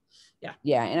 Yeah.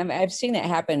 Yeah. And I've seen that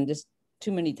happen just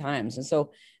too many times. And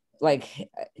so like,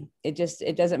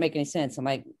 it doesn't make any sense. I'm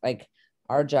like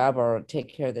our job are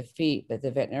take care of the feet, but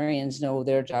the veterinarians know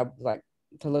their job, like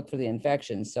to look for the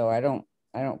infection. So I don't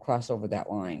cross over that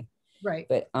line. Right.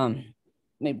 But let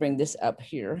me bring this up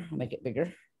here. I'll make it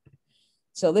bigger.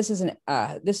 So this is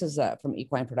from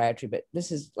equine podiatry, but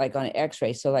this is like on an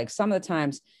x-ray. So like some of the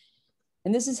times,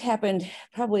 and this has happened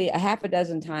probably a half a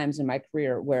dozen times in my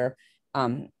career, where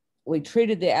we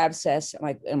treated the abscess,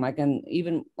 and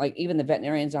even the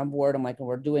veterinarians on board, and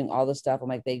we're doing all the stuff. I'm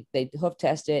like, they hoof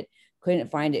test it,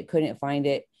 couldn't find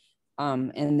it.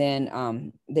 And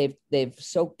then they've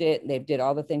soaked it, they've did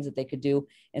all the things that they could do.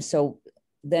 And so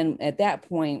then at that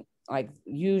point, like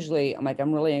usually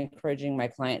I'm really encouraging my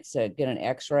clients to get an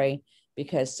x-ray,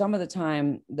 because some of the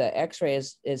time the x-ray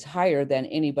is higher than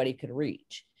anybody could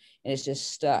reach. And it's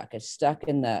just stuck. It's stuck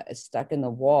in the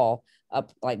wall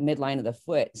up like midline of the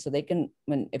foot. So they can,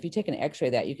 if you take an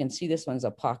x-ray that, you can see this one's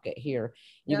a pocket here.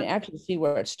 You can actually see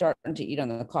where it's starting to eat on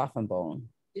the coffin bone.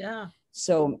 Yeah.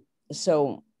 So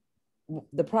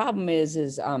the problem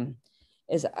is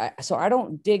I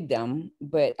don't dig them,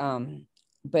 but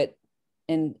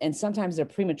sometimes they're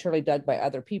prematurely dug by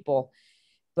other people.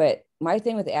 But my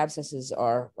thing with the abscesses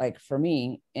are, like, for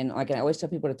me, and like I always tell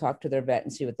people to talk to their vet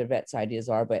and see what their vet's ideas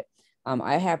are. But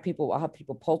I'll have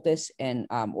people poultice and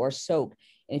or soak.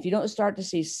 And if you don't start to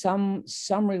see some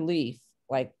relief,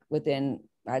 like within,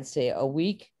 I'd say, a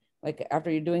week, like after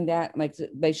you're doing that, like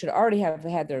they should already have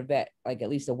had their vet like at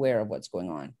least aware of what's going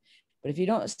on. But if you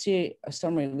don't see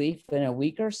some relief in a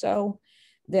week or so,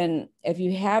 then if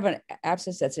you have an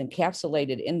abscess that's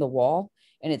encapsulated in the wall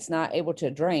and it's not able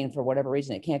to drain for whatever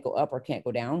reason, it can't go up or can't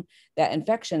go down, that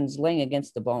infection's laying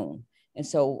against the bone. And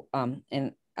so,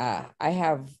 I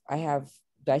have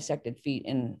dissected feet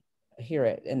in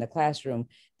the classroom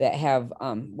that have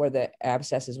where the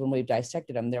abscesses, when we've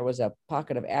dissected them, there was a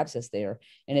pocket of abscess there,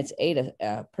 and it's ate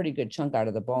a pretty good chunk out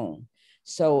of the bone.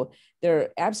 So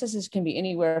their abscesses can be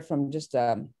anywhere from just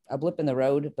a blip in the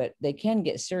road, but they can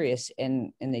get serious,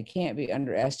 and they can't be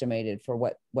underestimated for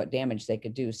what damage they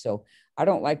could do. So I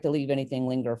don't like to leave anything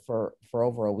linger for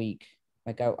over a week.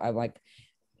 Like I like,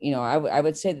 I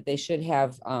would say that they should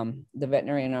have the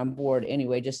veterinarian on board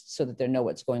anyway, just so that they know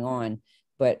what's going on.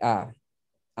 But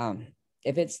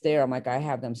if it's there, I'm like, I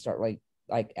have them start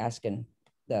like asking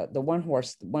the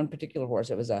one particular horse.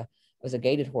 It was a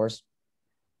gaited horse.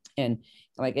 And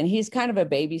and he's kind of a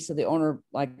baby. So the owner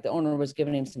was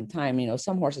giving him some time.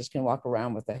 Some horses can walk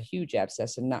around with a huge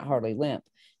abscess and not hardly limp.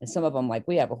 And some of them, like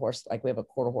we have a horse, like we have a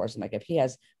quarter horse. And like, if he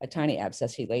has a tiny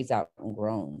abscess, he lays out and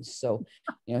groans. So,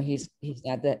 he's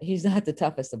not the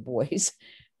toughest of boys,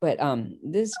 but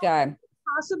this guy,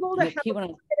 possible to have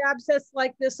an abscess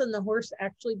like this and the horse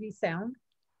actually be sound?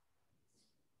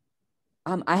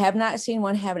 I have not seen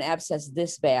one have an abscess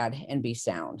this bad and be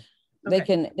sound.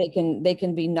 Okay. They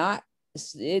can be not,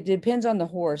 it depends on the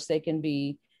horse. They can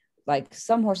be like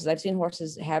some horses. I've seen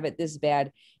horses have it this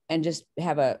bad and just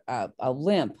have a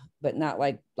limp, but not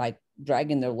like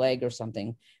dragging their leg or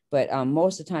something. But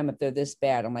most of the time, if they're this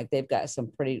bad, I'm like, they've got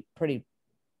some pretty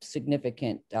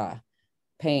significant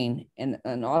pain.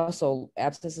 And also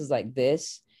abscesses like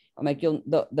this, I'm like,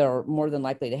 they're more than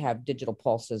likely to have digital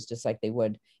pulses, just like they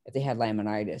would if they had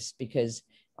laminitis, because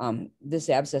this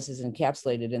abscess is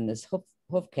encapsulated in this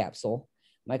hoof capsule,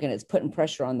 and it's putting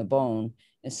pressure on the bone.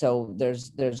 And so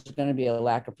there's going to be a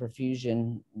lack of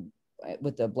perfusion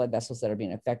with the blood vessels that are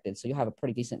being affected. So you'll have a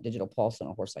pretty decent digital pulse on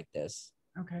a horse like this.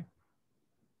 Okay.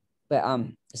 But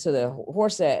so the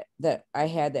horse that I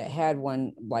had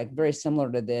one like very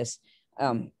similar to this,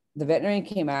 the veterinarian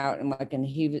came out and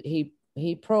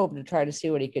he probed to try to see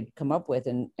what he could come up with,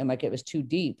 and like it was too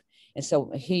deep. And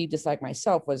so he, just like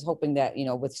myself, was hoping that,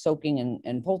 with soaking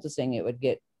and poulticing, it would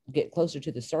get closer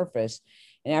to the surface.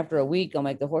 And after a week, I'm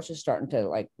like, the horse is starting to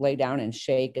like lay down and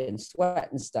shake and sweat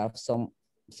and stuff.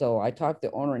 So I talked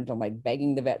the owner into like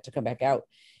begging the vet to come back out.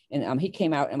 And he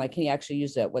came out and like, he actually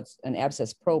used what's an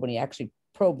abscess probe, and he actually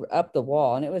probed up the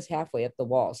wall, and it was halfway up the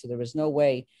wall. So there was no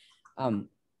way,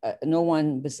 no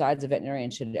one besides a veterinarian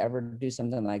should ever do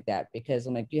something like that, because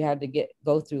I'm like, you had to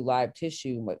go through live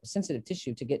tissue, sensitive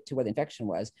tissue, to get to where the infection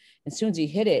was. And as soon as he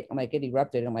hit it, I'm like, it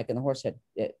erupted. I'm like, and the horse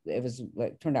it was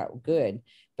like turned out good.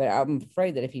 But I'm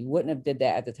afraid that if he wouldn't have did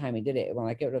that at the time he did it, well,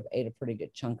 like it would have ate a pretty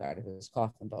good chunk out of his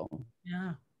coffin bone.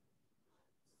 Yeah.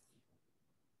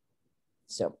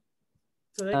 So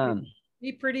they can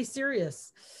be pretty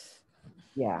serious.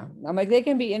 Yeah, I'm like, they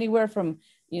can be anywhere from,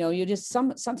 you just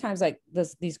sometimes like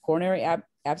these coronary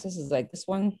abscesses like this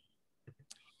one.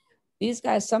 These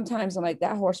guys, sometimes I'm like,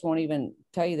 that horse won't even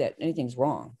tell you that anything's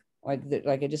wrong. Like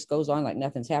it just goes on like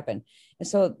nothing's happened. And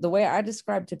so the way I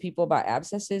describe to people about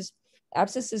abscesses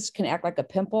can act like a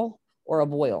pimple or a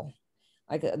boil.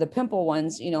 Like the pimple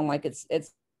ones, like it's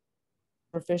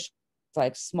superficial, it's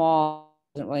like small,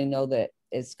 doesn't really know that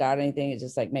it's got anything. It's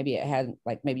just like maybe it had,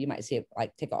 like maybe you might see it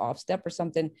like take an off step or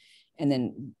something, and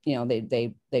then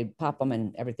they pop them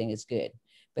and everything is good.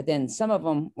 But then some of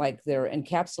them, like they're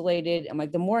encapsulated, and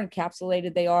like the more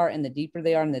encapsulated they are and the deeper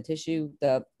they are in the tissue,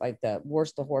 the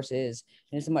worse the horse is.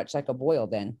 And it's much like a boil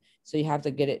then. So you have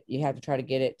to try to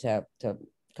get it to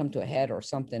come to a head or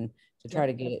something to try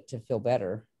to get it to feel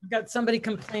better. I've got somebody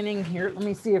complaining here. Let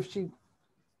me see if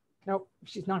nope,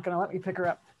 she's not going to let me pick her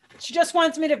up. She just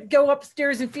wants me to go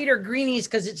upstairs and feed her greenies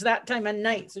because it's that time of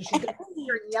night. So she's going to sit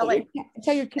here and yell at me.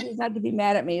 Tell your kids not to be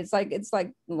mad at me. It's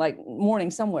like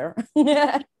morning somewhere.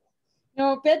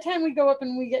 No, bedtime we go up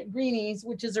and we get greenies,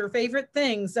 which is her favorite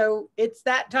thing. So it's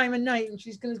that time of night, and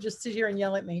she's going to just sit here and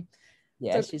yell at me.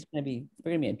 Yeah, so we're going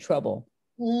to be in trouble.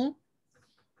 Mm-hmm.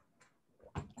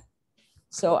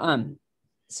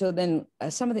 So then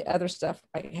some of the other stuff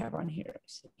I have on here.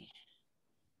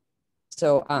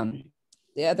 So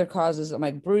the other causes,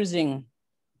 like bruising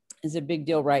is a big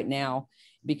deal right now,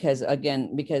 because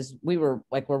we're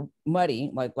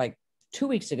muddy, like 2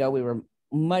 weeks ago, we were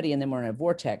muddy, and then we're in a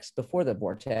vortex before the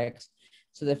vortex.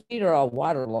 So the feet are all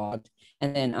waterlogged,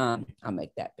 and then I'll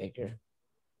make that bigger.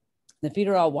 The feet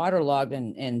are all waterlogged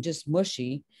and just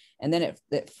mushy. And then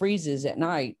it freezes at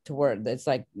night to where it's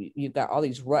like you've got all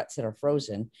these ruts that are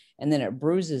frozen, and then it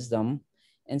bruises them.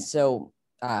 And so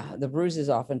the bruises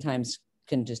oftentimes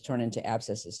can just turn into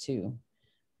abscesses too.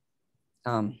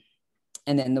 And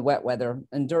then the wet weather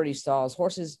and dirty stalls,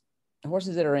 horses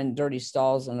that are in dirty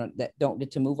stalls and that don't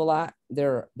get to move a lot,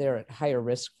 they're at higher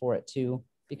risk for it too,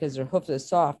 because their hoof is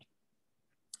soft,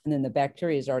 and then the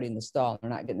bacteria is already in the stall. They're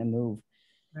not getting to move.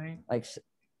 Right. Like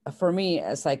for me,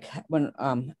 it's like when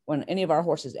any of our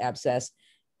horses abscess,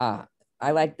 I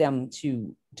like them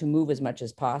to move as much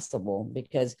as possible,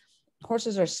 because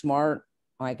horses are smart.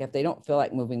 Like if they don't feel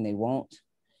like moving, they won't.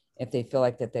 If they feel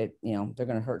like that they're going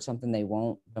to hurt something, they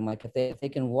won't. I'm like, if they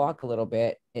can walk a little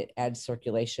bit, it adds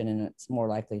circulation, and it's more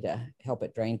likely to help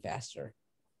it drain faster.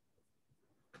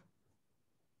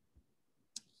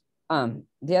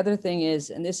 The other thing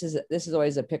is, and this is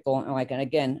always a pickle, and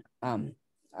again,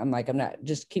 I'm like, I'm not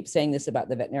just keep saying this about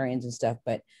the veterinarians and stuff,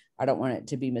 but I don't want it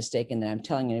to be mistaken that I'm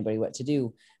telling anybody what to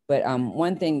do. But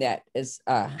one thing that is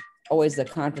always the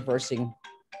controversy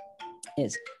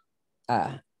is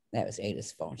that was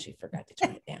Ada's phone. She forgot to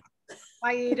turn it down.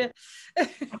 Hi, Ada.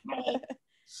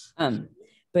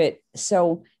 But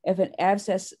so if an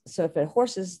abscess, so if a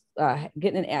horse is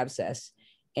getting an abscess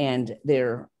and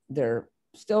they're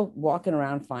still walking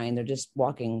around fine, they're just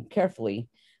walking carefully.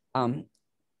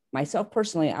 Myself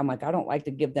personally, I'm like, I don't like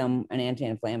to give them an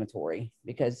anti-inflammatory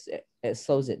because it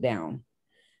slows it down.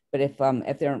 But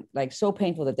if they're like so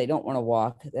painful that they don't want to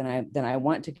walk, then I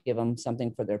want to give them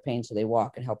something for their pain so they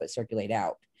walk and help it circulate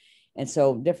out. And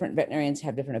so different veterinarians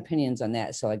have different opinions on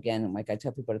that. So again, like I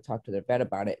tell people to talk to their vet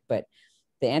about it, but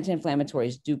the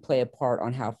anti-inflammatories do play a part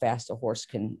on how fast a horse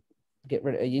can get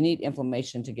rid of. You need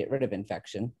inflammation to get rid of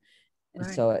infection. And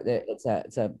Right. so it's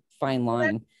a fine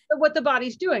line. That's what the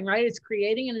body's doing, right? It's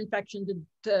creating an infection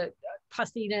to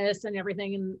pussiness and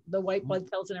everything, and the white blood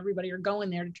cells and everybody are going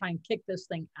there to try and kick this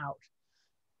thing out.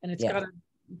 And it's got to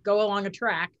go along a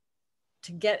track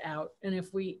to get out. And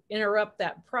if we interrupt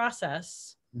that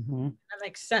process, that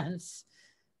makes sense.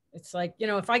 It's like, you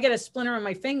know, if I get a splinter on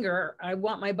my finger, I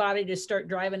want my body to start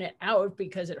driving it out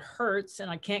because it hurts and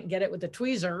I can't get it with the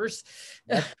tweezers.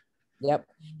 Yep.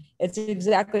 It's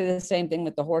exactly the same thing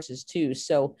with the horses too.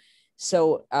 So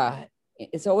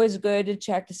it's always good to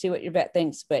check to see what your vet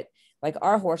thinks, but like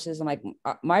our horses, I'm like,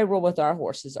 my rule with our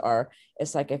horses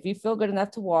it's like, if you feel good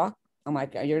enough to walk, I'm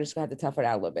like, you're just gonna have to tough it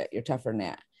out a little bit. You're tougher than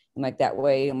that. And like that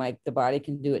way, I'm like, the body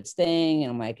can do its thing.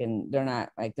 And I'm like, and they're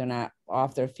not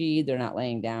off their feet. They're not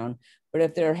laying down. But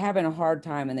if they're having a hard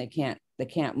time and they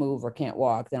can't move or can't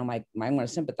walk, then I'm like, I'm going to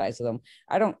sympathize with them.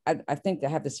 I think they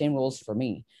have the same rules for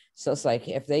me. So it's like,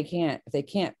 if they can't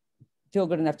feel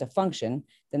good enough to function,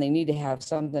 then they need to have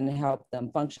something to help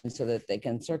them function so that they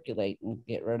can circulate and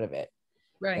get rid of it.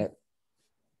 Right.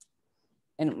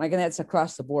 And like, and that's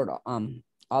across the board.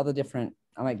 All the different,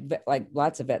 I'm like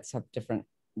lots of vets have different.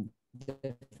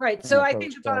 Right. So I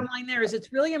think the bottom line there is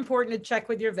it's really important to check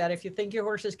with your vet. If you think your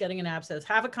horse is getting an abscess,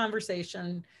 have a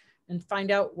conversation and find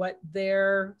out what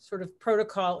their sort of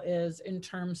protocol is in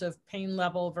terms of pain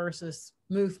level versus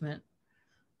movement.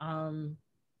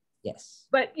 Yes.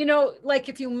 But, you know, like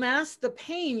if you mask the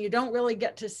pain, you don't really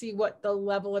get to see what the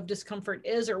level of discomfort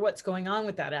is or what's going on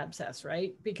with that abscess,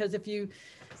 right? Because if you,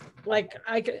 like,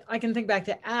 I can think back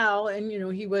to Al and, you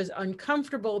know, he was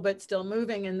uncomfortable, but still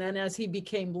moving. And then as he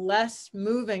became less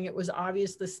moving, it was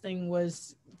obvious this thing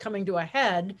was coming to a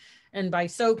head. And by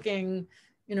soaking,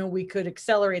 you know, we could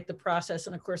accelerate the process.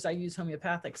 And of course, I use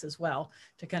homeopathics as well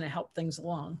to kind of help things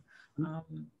along.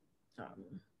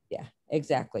 Yeah,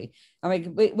 exactly. I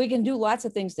mean, we can do lots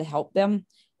of things to help them.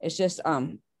 It's just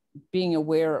being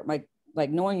aware, like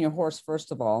knowing your horse,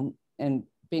 first of all, and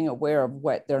being aware of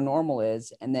what their normal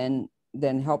is, and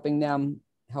then helping them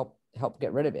help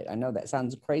get rid of it. I know that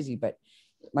sounds crazy, but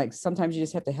like sometimes you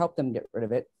just have to help them get rid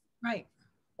of it. Right.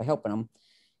 By helping them.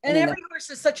 And every horse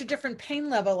is such a different pain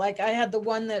level. Like I had the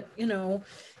one that, you know,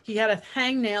 he had a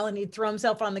hangnail and he'd throw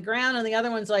himself on the ground, and the other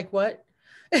one's like, what?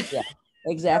 Yeah,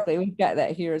 exactly. We've got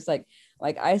that here. It's like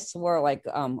I swore, like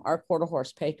our quarter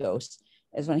horse Pecos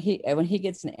is when he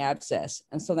gets an abscess.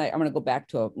 And so I'm going to go back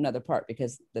to another part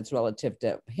because that's relative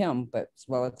to him, but it's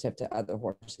relative to other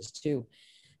horses too.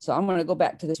 So I'm going to go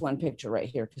back to this one picture right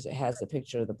here because it has the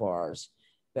picture of the bars.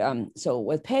 So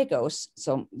with Pecos,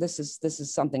 so this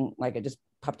is something like it just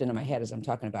popped into my head as I'm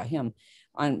talking about him.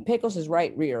 On Pecos's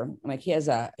right rear, like he has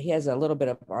a little bit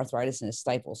of arthritis in his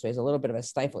stifle, so he has a little bit of a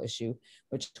stifle issue,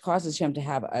 which causes him to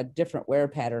have a different wear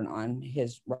pattern on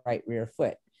his right rear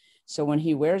foot. So when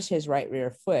he wears his right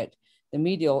rear foot, the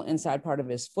medial inside part of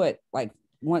his foot like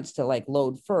wants to like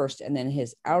load first, and then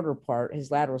his outer part,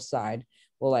 his lateral side,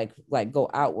 will like go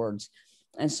outwards.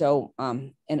 And so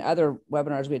in other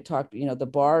webinars we had talked, you know,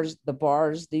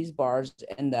 these bars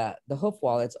and the hoof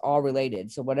wall, it's all related.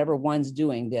 So whatever one's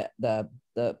doing, the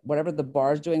whatever the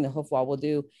bar's doing, the hoof wall will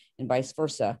do, and vice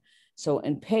versa. So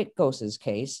in Pecos's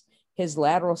case, his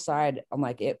lateral side, I'm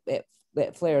like, it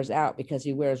flares out because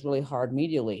he wears really hard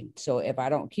medially. So if I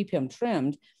don't keep him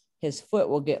trimmed, his foot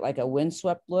will get like a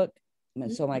windswept look.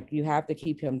 And so like you have to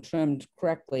keep him trimmed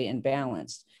correctly and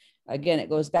balanced. Again, it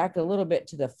goes back a little bit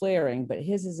to the flaring, but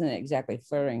his isn't exactly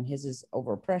flaring. His is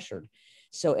overpressured.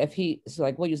 So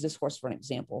like we'll use this horse for an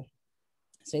example.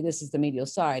 Say this is the medial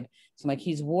side. So like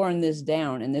he's worn this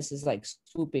down and this is like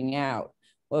swooping out.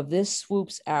 Well, if this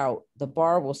swoops out, the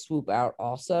bar will swoop out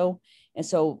also. And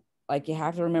so like you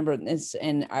have to remember this,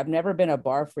 and I've never been a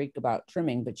bar freak about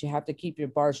trimming, but you have to keep your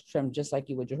bars trimmed just like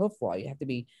you would your hoof wall. You have to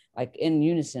be like in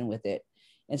unison with it.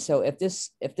 And so if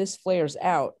this flares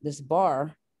out, this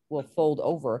bar will fold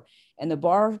over, and the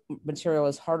bar material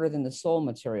is harder than the sole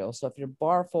material. So if your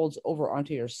bar folds over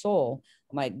onto your sole,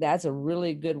 I'm like, that's a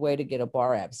really good way to get a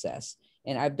bar abscess.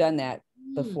 And I've done that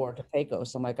before to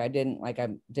Pecos. I'm like, I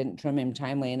didn't trim him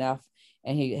timely enough,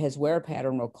 and his wear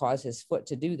pattern will cause his foot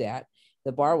to do that.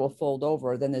 The bar will fold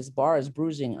over, then this bar is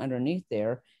bruising underneath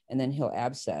there, and then he'll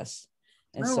abscess.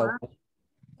 And wow.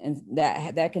 And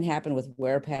that can happen with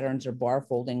wear patterns or bar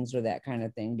foldings or that kind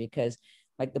of thing, because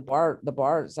like the bar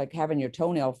is like having your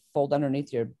toenail fold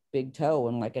underneath your big toe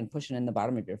and pushing in the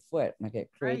bottom of your foot. Like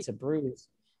it creates a bruise,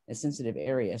 a sensitive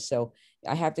area. So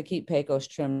I have to keep Pecos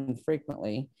trimmed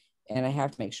frequently, and I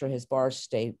have to make sure his bars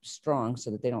stay strong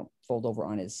so that they don't fold over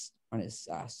on his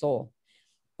sole.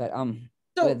 But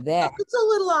so with that, it's a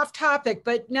little off topic,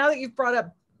 but now that you've brought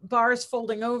up bars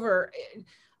folding over,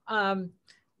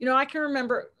 you know, I can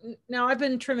remember, now I've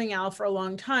been trimming Al for a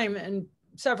long time, and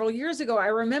several years ago, I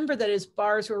remember that his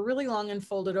bars were really long and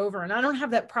folded over, and I don't have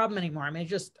that problem anymore. I mean,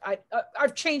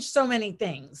 I've changed so many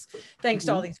things thanks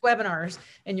to all these webinars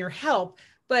and your help,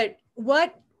 but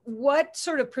what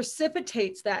sort of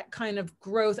precipitates that kind of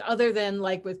growth other than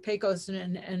like with Pecos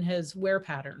and his wear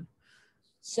pattern?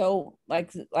 So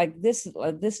like this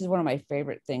is one of my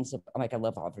favorite things. Like I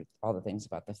love all the things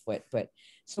about the foot, but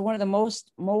so one of the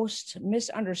most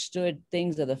misunderstood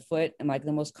things of the foot, and like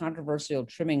the most controversial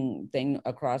trimming thing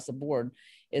across the board,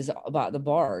 is about the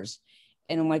bars.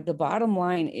 And I'm like, the bottom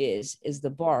line is the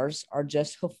bars are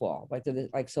just hoof wall.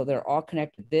 So they're all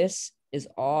connected. This is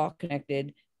all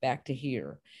connected back to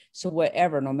here. So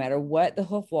no matter what the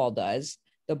hoof wall does,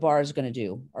 the bar is going to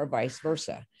do, or vice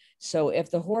versa. So if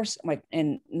the horse,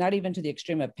 and not even to the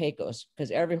extreme of Pecos,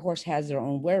 because every horse has their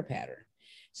own wear pattern.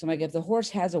 So if the horse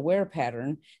has a wear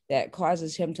pattern that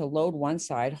causes him to load one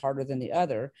side harder than the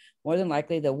other, more than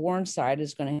likely the worn side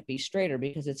is going to be straighter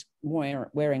because it's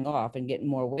wearing off and getting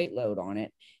more weight load on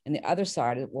it. And the other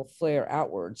side, it will flare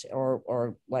outwards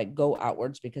or like go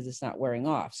outwards because it's not wearing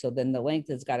off. So then the length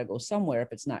has got to go somewhere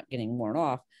if it's not getting worn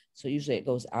off. So usually it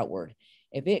goes outward.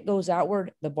 If it goes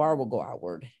outward, the bar will go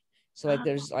outward. So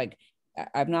there's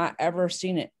I've not ever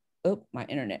seen it. Oh, my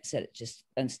internet said it's just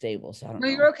unstable. So I don't know.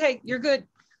 You're okay. You're good.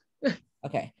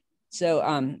 Okay. So,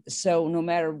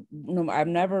 I've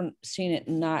never seen it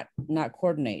not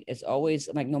coordinate. It's always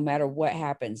like, no matter what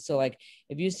happens. So like,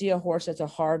 if you see a horse that's a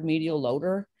hard medial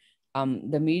loader,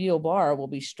 the medial bar will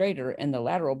be straighter and the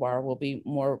lateral bar will be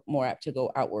more apt to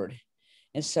go outward.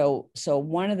 And so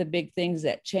one of the big things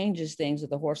that changes things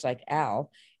with a horse like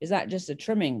Al is not just the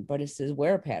trimming, but it's his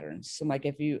wear patterns. So like,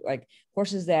 if you like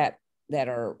horses that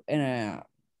are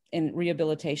in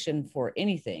rehabilitation for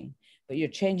anything, but you're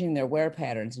changing their wear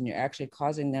patterns and you're actually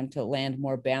causing them to land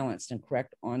more balanced and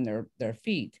correct on their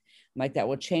feet, like that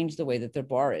will change the way that their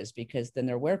bar is, because then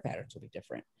their wear patterns will be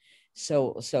different.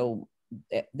 So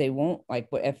they won't, like,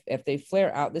 if they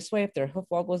flare out this way, if their hoof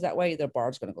wall goes that way, their bar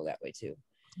is going to go that way too.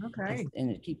 Okay.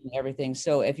 And keeping everything.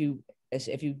 So if you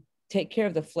take care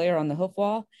of the flare on the hoof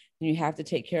wall, then you have to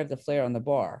take care of the flare on the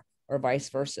bar, or vice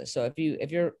versa. So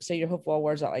if you're say your hoof wall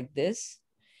wears out like this,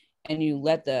 and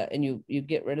you you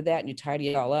get rid of that and you tidy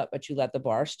it all up, but you let the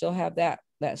bar still have that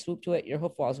swoop to it, your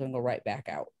hoof wall is going to go right back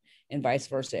out, and vice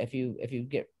versa. If you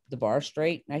get the bar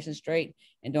straight, nice and straight,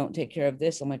 and don't take care of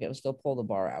this, I'm like, it will still pull the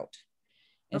bar out.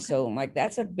 And so I'm like,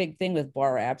 that's a big thing with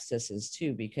bar abscesses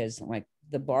too, because I'm like,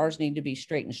 the bars need to be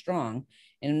straight and strong.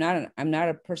 And I'm not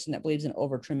a person that believes in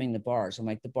over trimming the bars. I'm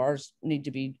like, the bars need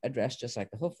to be addressed just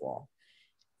like the hoof wall.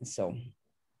 And so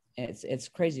it's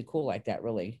crazy cool like that,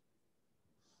 really.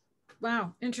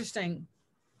 Wow, interesting.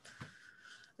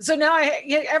 So now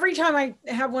every time I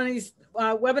have one of these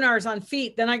webinars on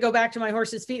feet, then I go back to my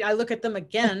horse's feet. I look at them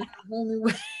again.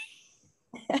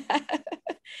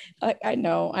 I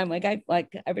know. I'm like,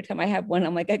 every time I have one,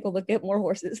 I'm like, I go look at more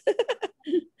horses.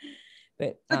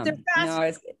 but they're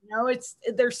fast.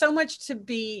 There's so much to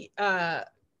be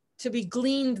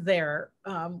gleaned there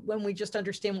when we just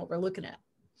understand what we're looking at.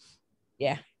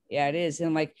 Yeah, it is.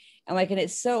 And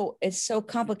it's so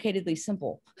complicatedly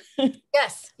simple.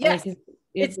 Yes.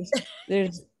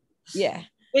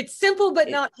 It's simple but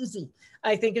not easy,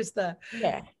 I think, is the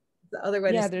other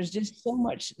way. There's just so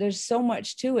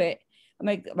much to it. I'm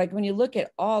like when you look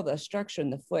at all the structure in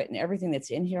the foot and everything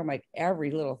that's in here, I'm like, every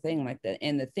little thing, like that,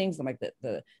 and the things, I'm like,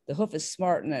 the hoof is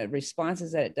smart and the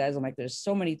responses that it does, I'm like, there's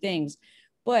so many things,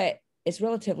 but it's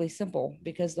relatively simple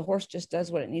because the horse just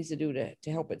does what it needs to do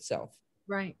to help itself.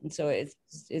 Right. And so it's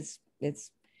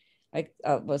like,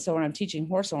 so when I'm teaching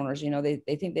horse owners,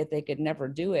 they think that they could never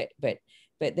do it, but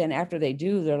then after they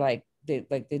do, they're like,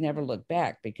 they never look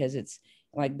back, because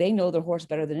like they know their horse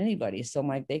better than anybody. So I'm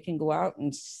like, they can go out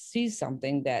and see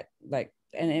something that like,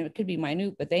 and it could be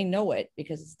minute, but they know it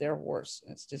because it's their horse.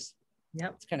 It's just,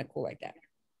 it's kind of cool like that.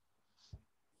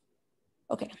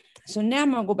 Okay, so now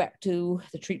I'm gonna go back to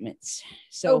the treatments.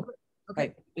 So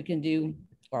like we can do,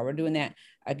 while we're doing that,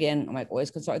 again, I'm like,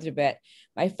 always consult with your vet.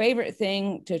 My favorite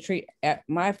thing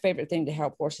to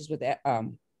help horses with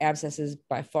abscesses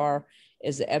by far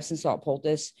is the Epsom salt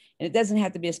poultice. And it doesn't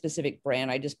have to be a specific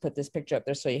brand. I just put this picture up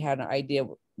there so you had an idea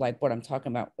like what I'm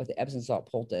talking about with the Epsom salt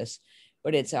poultice.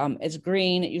 But it's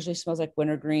green. It usually smells like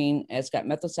wintergreen. And it's got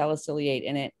methyl salicylate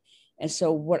in it. And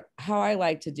so how I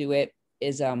like to do it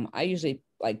is I usually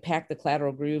like pack the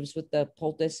collateral grooves with the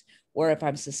poultice, or if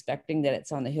I'm suspecting that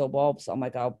it's on the heel bulbs, I'm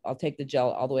like, I'll take the gel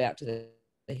all the way out to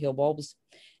the heel bulbs.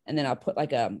 And then I'll put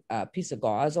like a piece of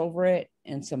gauze over it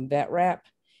and some vet wrap.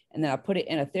 And then I'll put it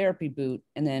in a therapy boot.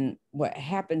 And then what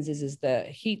happens is the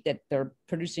heat that they're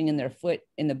producing in their foot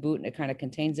in the boot, and it kind of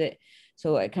contains it.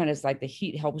 So it kind of is like the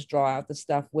heat helps draw out the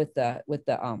stuff with the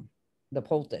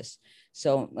poultice.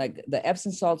 So like the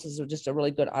Epsom salts is just a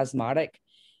really good osmotic.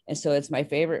 And so it's my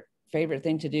favorite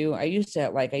thing to do. I used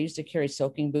to carry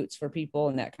soaking boots for people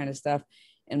and that kind of stuff.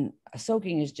 And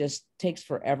soaking takes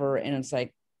forever. And it's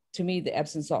like, to me, the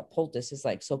Epsom salt poultice is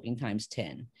like soaking times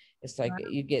 10. It's like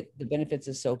you get the benefits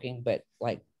of soaking, but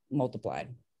like multiplied.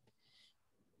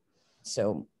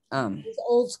 So it's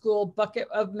old school bucket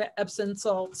of Epsom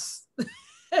salts.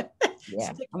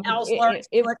 Yeah.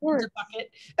 It works.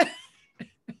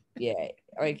 Yeah,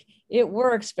 like it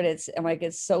works, but it's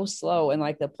so slow. And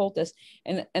like the poultice,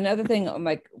 and another thing,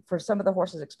 like for some of the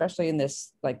horses, especially in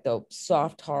this, like the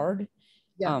soft hard,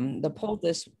 the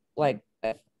poultice, like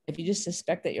if you just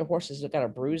suspect that your horse has got a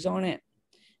bruise on it,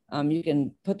 you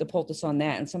can put the poultice on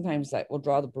that, and sometimes that will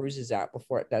draw the bruises out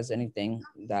before it does anything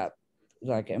that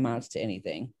like amounts to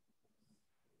anything.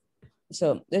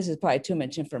 So this is probably too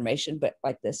much information, but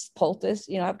like this poultice,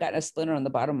 I've gotten a splinter on the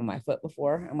bottom of my foot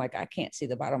before. I'm like, I can't see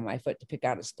the bottom of my foot to pick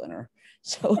out a splinter.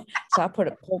 So I put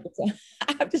a poultice on.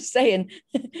 I'm just saying.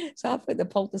 So I put the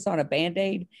poultice on a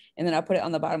Band-Aid, and then I put it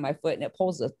on the bottom of my foot, and it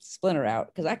pulls the splinter out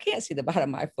because I can't see the bottom of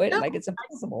my foot. No, like it's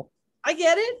impossible. I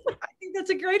get it. I think that's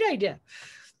a great idea.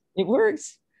 It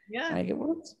works. Yeah. Like it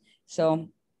works. So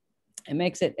it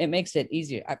makes it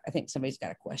easier. I think somebody's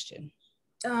got a question.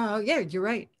 Oh yeah, you're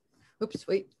right. Oops,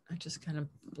 wait, I just kind of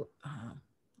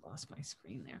lost my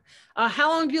screen there.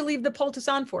 How long do you leave the poultice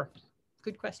on for?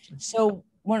 Good question. So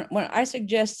when I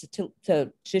suggest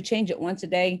to change it once a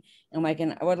day, and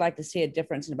I would like to see a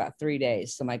difference in about 3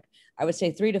 days. So I would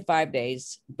say 3 to 5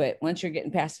 days, but once you're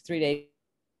getting past the 3 days,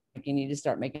 you need to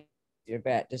start making your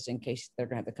vet just in case they're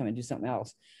gonna have to come and do something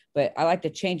else. But I like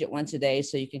to change it once a day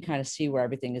so you can kind of see where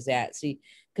everything is at. See,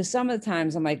 because some of the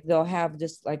times I'm like, they'll have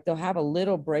a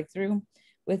little breakthrough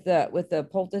with the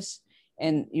poultice,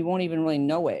 and you won't even really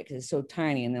know it because it's so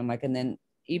tiny. And then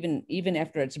even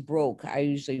after it's broke, I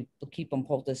usually keep them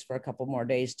poultice for a couple more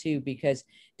days too, because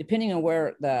depending on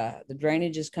where the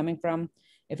drainage is coming from,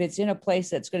 if it's in a place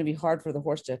that's going to be hard for the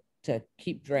horse to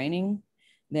keep draining,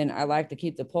 then I like to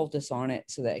keep the poultice on it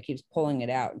so that it keeps pulling it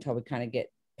out until we kind of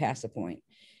get past the point.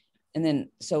 And then,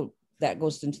 so that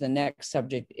goes into the next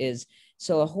subject is,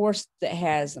 so a horse that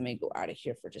has, let me go out of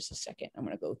here for just a second. I'm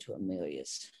going to go to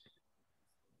Amelia's.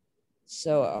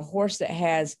 So a horse that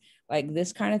has like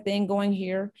this kind of thing going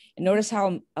here, and notice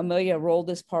how Amelia rolled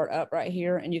this part up right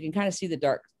here, and you can kind of see the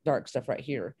dark stuff right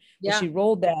here. Yeah. But she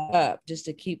rolled that up just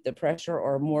to keep the pressure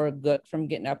or more gut from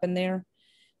getting up in there.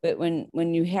 But when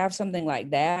you have something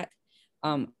like that,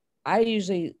 I'll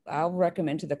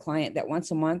recommend to the client that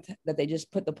once a month that they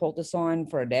just put the poultice on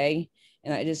for a day,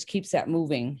 and it just keeps that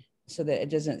moving so that it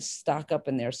doesn't stock up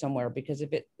in there somewhere. Because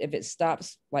if it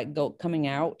stops like coming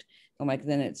out,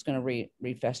 then it's going to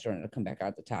refester and it'll come back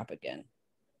out the top again.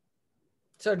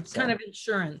 So it's kind of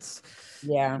insurance.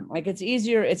 Yeah, like it's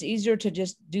easier to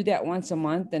just do that once a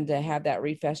month than to have that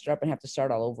refester up and have to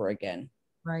start all over again.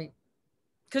 Right.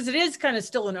 Because it is kind of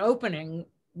still an opening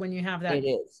when you have that. It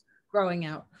is growing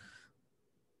out.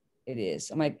 It is.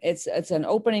 I'm like, it's an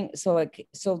opening. So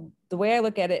the way I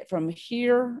look at it, from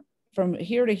here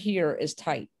to here is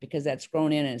tight because that's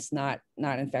grown in and it's not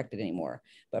infected anymore.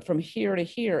 But from here to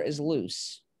here is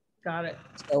loose. Got it.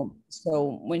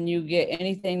 So when you get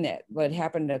anything that would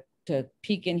happen to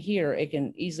peak in here, it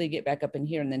can easily get back up in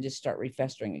here and then just start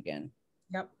refestering again.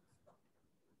 Yep.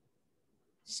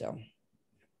 So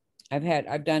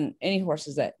I've done any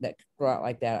horses that grow out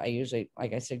like that. I usually,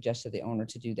 like I suggest to the owner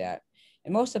to do that.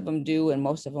 And most of them do, and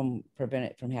most of them prevent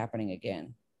it from happening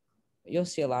again. But you'll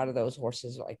see a lot of those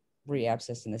horses like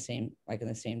re-abscess in the same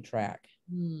track.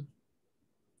 Mm.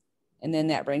 And then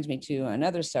that brings me to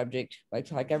another subject.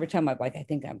 Like every time I'm like, I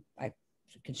think I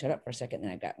can shut up for a second,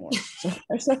 then I got more. So,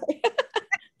 sorry.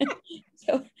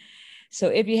 So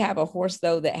if you have a horse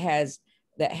though that has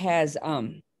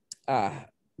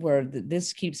where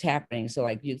this keeps happening, so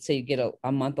like you'd say you get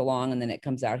a month along and then it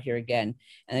comes out here again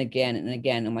and again and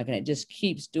again, and like, and it just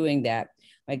keeps doing that,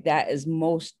 like that is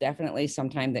most definitely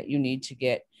sometime that you need to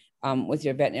get with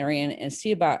your veterinarian and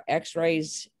see about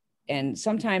x-rays. And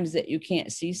sometimes that you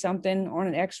can't see something on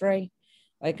an x-ray,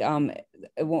 like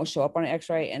it won't show up on an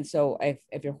x-ray. And so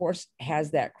if your horse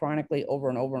has that chronically over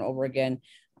and over and over again,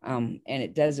 and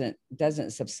it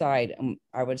doesn't subside,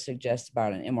 I would suggest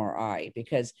about an MRI,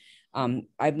 because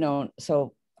I've known,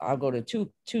 so I'll go to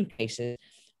two cases.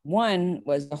 One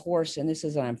was a horse, and this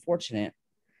is unfortunate.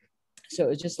 So it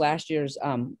was just last year's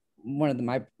one of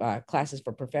my classes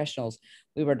for professionals.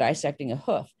 We were dissecting a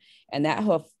hoof, and that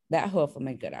hoof, let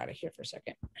me get out of here for a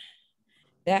second.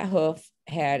 That hoof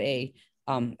had it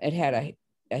had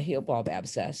a heel bulb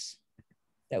abscess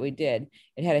that we did.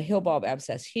 It had a heel bulb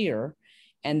abscess here.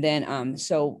 And then,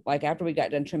 so like after we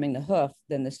got done trimming the hoof,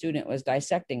 then the student was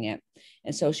dissecting it.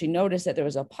 And so she noticed that there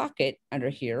was a pocket under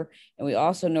here. And we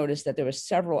also noticed that there was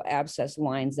several abscess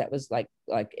lines that was like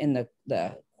in the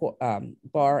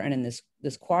bar and in this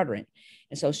quadrant.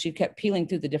 And so she kept peeling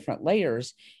through the different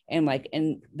layers, and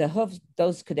the hoofs,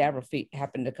 those cadaver feet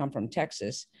happened to come from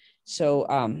Texas.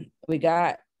 So we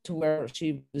got to where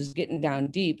she was getting down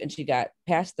deep, and she got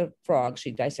past the frog. She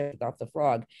dissected off the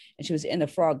frog, and she was in the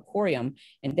frog corium,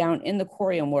 and down in the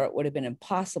corium where it would have been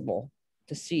impossible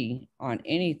to see on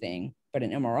anything but an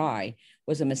MRI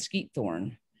was a mesquite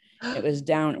thorn. It was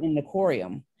down in the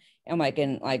corium. And we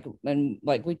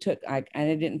took, and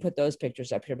I didn't put those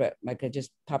pictures up here, but like it just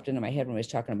popped into my head when we was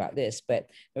talking about this, but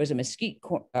there was a mesquite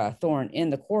thorn in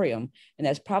the corium. And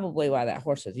that's probably why that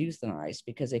horse was euthanized,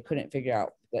 because they couldn't figure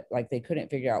out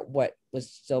what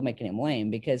was still making him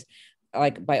lame, because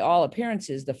like by all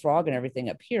appearances, the frog and everything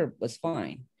up here was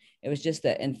fine. It was just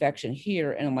the infection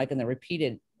here. And I'm like, in the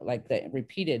repeated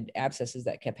abscesses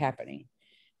that kept happening.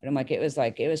 But I'm like, it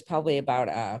was probably about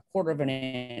a quarter of an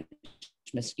inch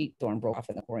mesquite thorn broke off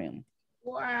in the corium.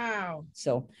 Wow.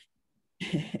 So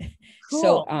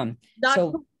cool. Not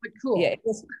cool, but cool. Yeah,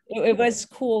 it was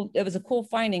cool. It was a cool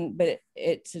finding, but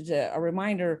it's a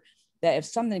reminder that if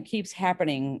something keeps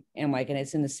happening and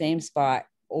it's in the same spot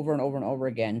over and over and over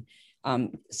again,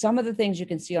 some of the things you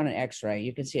can see on an x-ray,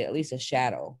 you can see at least a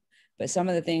shadow, but some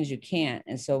of the things you can't.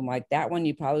 And so like that one,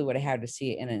 you probably would have had to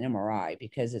see it in an MRI,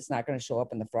 because it's not going to show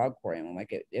up in the frog corium.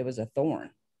 It was a thorn.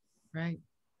 Right.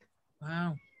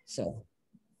 Wow. So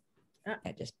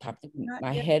that just popped in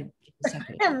my head.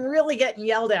 I'm really getting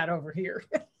yelled at over here.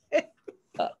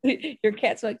 Your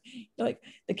cat's like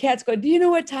the cat's going, do you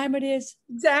know what time it is?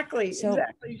 Exactly.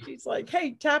 She's like,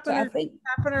 hey, tapping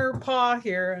her paw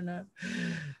here. And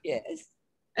yes.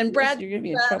 And Brad, you're gonna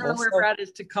be in trouble. Where Brad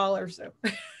is to call her. So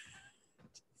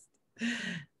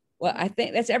well, I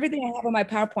think that's everything I have on my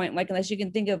PowerPoint, unless you can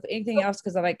think of anything else,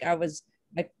 because I was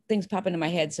things pop into my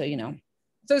head. So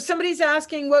So somebody's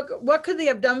asking, what could they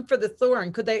have done for the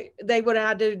thorn? Could they would have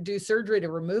had to do surgery to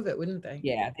remove it, wouldn't they?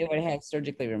 Yeah, they would have had to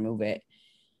surgically remove it.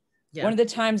 Yeah. One of the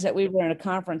times that we were in a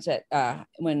conference at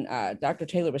when Dr.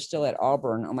 Taylor was still at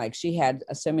Auburn, she had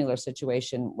a similar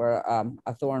situation where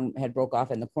a thorn had broke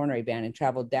off in the coronary band and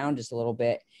traveled down just a little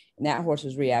bit, and that horse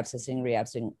was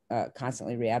reabscessing,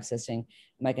 constantly reabscessing.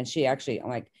 And she actually,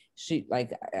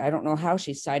 I don't know how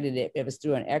she cited it. It was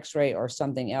through an X-ray or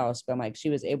something else, but she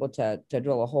was able to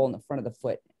drill a hole in the front of the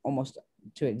foot almost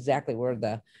to exactly where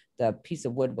the piece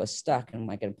of wood was stuck,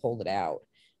 and and pulled it out.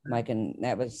 And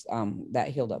that was that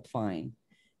healed up fine.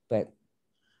 But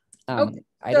okay.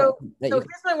 So here's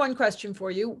my one question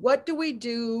for you. What do we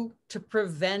do to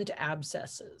prevent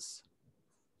abscesses?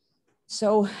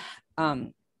 So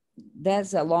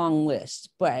that's a long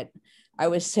list, but I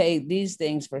would say these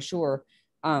things for sure.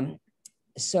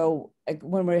 So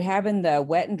when we're having the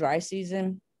wet and dry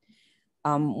season,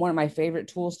 one of my favorite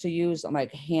tools to use,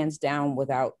 hands down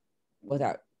without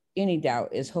any doubt,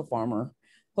 is Hoof Armor.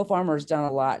 Hoof Armor has done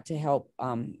a lot to help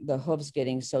the hooves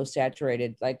getting so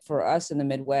saturated. Like for us in the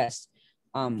Midwest,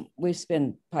 we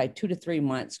spend probably 2 to 3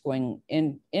 months going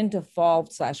into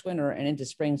fall/winter and into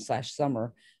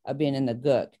spring/summer of being in the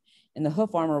gook. And the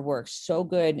Hoof Armor works so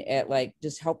good at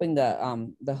just helping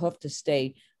the hoof to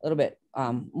stay a little bit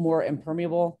more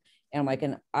impermeable. And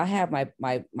and I have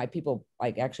my people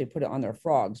actually put it on their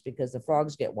frogs, because the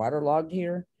frogs get waterlogged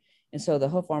here. And so the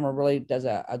Hoof Armor really does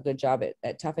a good job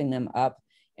at toughening them up.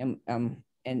 And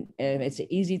it's an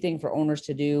easy thing for owners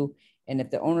to do. And if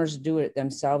the owners do it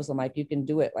themselves, you can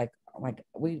do it like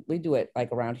we do it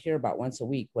like around here about once a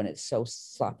week when it's so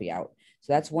sloppy out.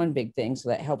 So that's one big thing. So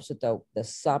that helps with the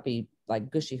sloppy,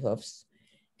 like gushy hoofs.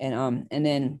 And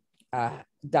then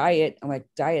diet, I'm like,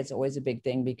 diet's always a big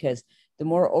thing, because the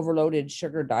more overloaded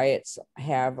sugar diets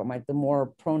have, I'm like, the more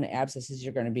prone to abscesses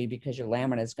you're going to be, because your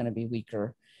lamina is going to be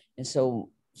weaker. And so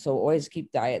always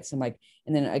keep diets. I'm like,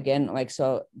 and then again, like,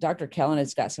 so Dr. Kellen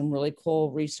has got some really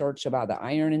cool research about the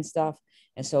iron and stuff.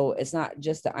 And so it's not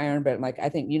just the iron, but like, I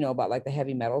think, you know, about like the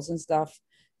heavy metals and stuff.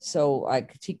 So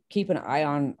like keep an eye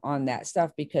on that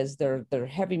stuff, because they're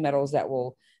heavy metals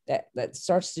that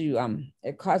starts to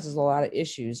it causes a lot of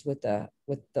issues with the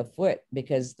foot,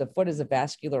 because the foot is a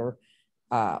vascular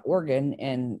organ,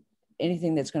 and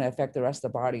anything that's going to affect the rest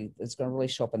of the body, it's going to really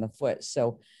show up in the foot.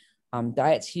 So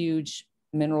diet's huge,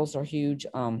 minerals are huge,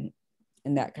 and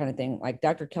that kind of thing. Like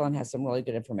Dr. Kellen has some really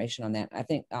good information on that. I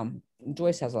think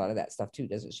Joyce has a lot of that stuff too,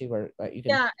 doesn't she? Where you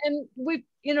can, yeah, and we,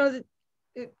 you know,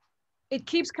 it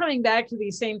keeps coming back to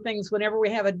these same things whenever we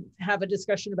have a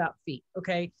discussion about feet.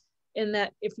 Okay, in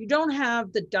that if you don't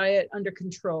have the diet under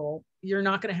control, you're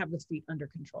not going to have the feet under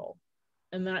control.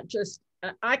 And that just,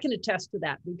 I can attest to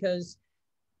that, because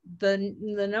the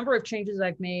number of changes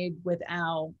I've made with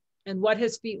Al, and what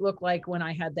his feet look like when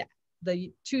I had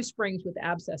the 2 springs with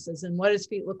abscesses, and what his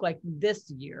feet look like this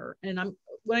year. And I'm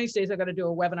one of these days I've got to do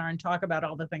a webinar and talk about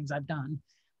all the things I've done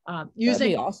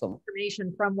using awesome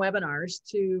information from webinars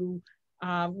to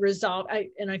resolve.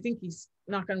 And I think he's,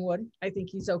 knock on wood, I think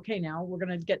he's okay now. We're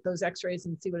going to get those x-rays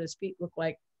and see what his feet look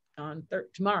like on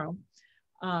tomorrow.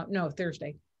 No,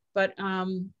 Thursday. But,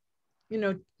 you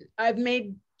know, I've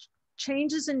made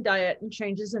changes in diet and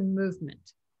changes in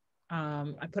movement.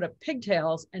 I put up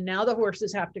pigtails, and now the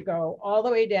horses have to go all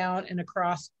the way down and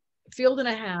across a field and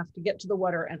a half to get to the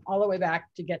water, and all the way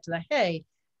back to get to the hay.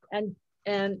 And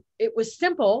it was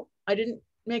simple. I didn't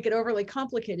make it overly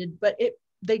complicated, but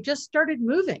they just started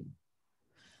moving.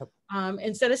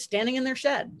 Instead of standing in their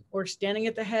shed or standing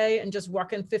at the hay and just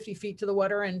walking 50 feet to the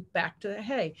water and back to the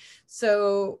hay.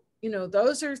 So, you know,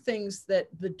 those are things that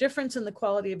the difference in the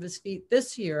quality of his feet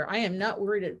this year, I am not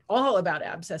worried at all about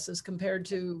abscesses compared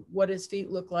to what his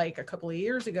feet looked like a couple of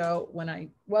years ago when I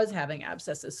was having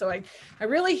abscesses. So I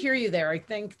really hear you there. I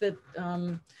think that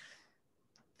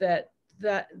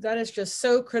that is just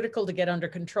so critical to get under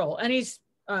control. And he's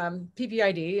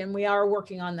PPID, and we are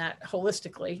working on that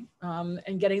holistically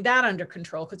and getting that under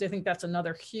control, because I think that's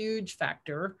another huge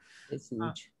factor. It's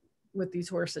huge with these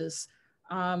horses.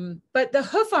 But the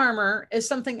hoof armor is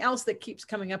something else that keeps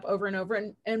coming up over and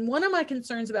over. And one of my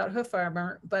concerns about hoof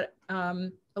armor, but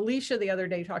Alicia the other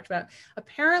day talked about,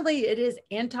 apparently it is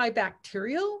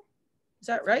antibacterial. Is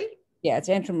that right? Yeah,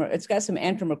 it's got some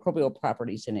antimicrobial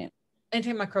properties in it.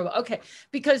 Antimicrobial. Okay.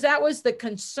 Because that was the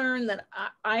concern that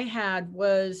I had,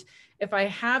 was if I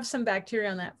have some bacteria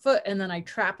on that foot and then I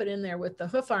trap it in there with the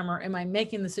hoof armor, am I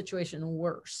making the situation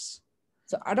worse?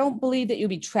 So I don't believe that you'll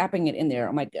be trapping it in there.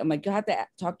 I'm like, I have to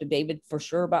talk to David for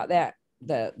sure about that,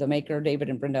 the maker, David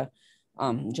and Brenda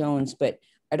Jones, but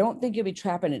I don't think you'll be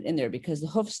trapping it in there, because the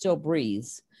hoof still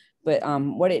breathes. But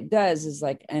what it does is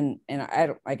like, and I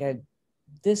don't like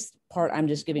this part, I'm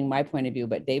just giving my point of view,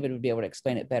 but David would be able to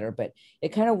explain it better. But it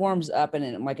kind of warms up, and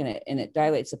it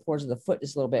dilates the pores of the foot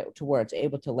just a little bit to where it's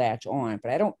able to latch on.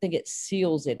 But I don't think it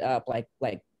seals it up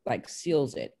like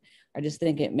seals it. I just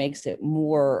think it makes it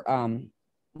more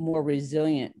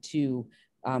resilient to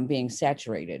being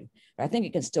saturated. But I think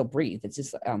it can still breathe. It's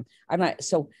just I'm not.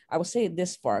 So I will say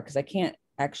this far, because I can't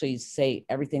actually say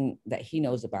everything that he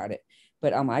knows about it.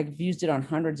 But I've used it on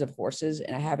hundreds of horses,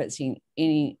 and I haven't seen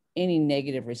any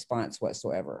negative response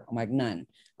whatsoever. I'm like, none.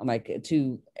 I'm like,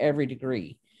 to every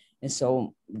degree. And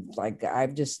so like,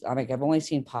 I've only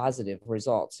seen positive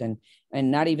results, and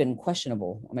not even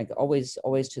questionable. I'm like, always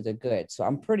to the good. So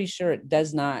I'm pretty sure it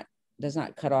does not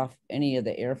cut off any of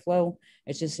the airflow.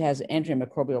 It just has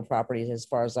antimicrobial properties, as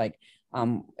far as like,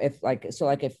 if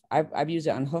I've used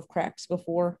it on hoof cracks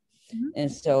before. Mm-hmm.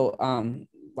 And so,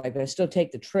 like I still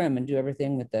take the trim and do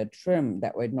everything with the trim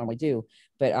that we'd normally do,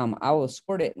 but I will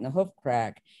squirt it in the hoof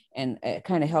crack, and it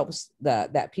kind of helps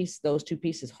those 2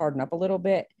 pieces harden up a little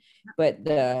bit. But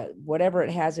whatever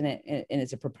it has in it, and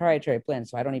it's a proprietary blend,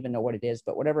 so I don't even know what it is,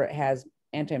 but whatever it has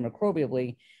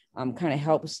antimicrobially, kind of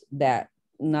helps that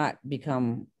not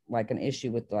become like an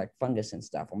issue with like fungus and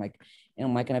stuff.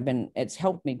 It's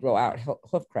helped me grow out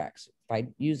hoof cracks by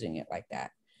using it like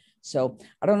that. So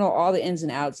I don't know all the ins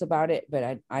and outs about it,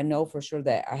 but I know for sure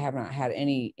that I have not had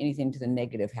anything to the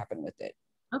negative happen with it.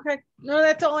 Okay. No,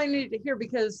 that's all I needed to hear,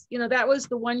 because, you know, that was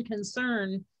the one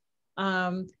concern.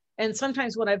 And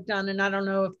sometimes what I've done, and I don't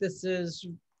know if this is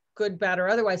good, bad, or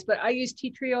otherwise, but I use tea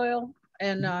tree oil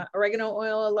and oregano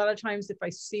oil. A lot of times if I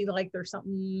see like there's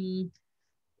something,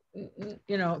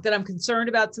 you know, that I'm concerned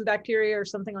about some bacteria or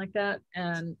something like that.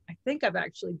 And I think I've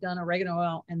actually done oregano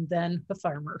oil and then the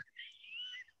farmer.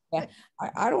 Yeah,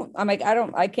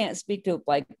 I can't speak to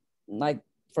like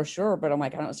for sure, but I'm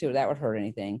like, I don't see where that would hurt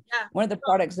anything. Yeah. One of the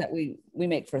products that we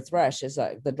make for thrush is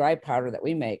the dry powder that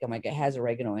we make. I'm like, it has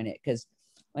oregano in it because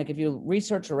like if you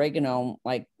research oregano,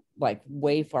 like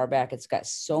way far back, it's got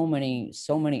so many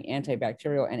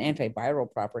antibacterial and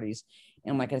antiviral properties.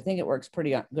 And I'm like, I think it works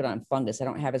pretty good on fungus. I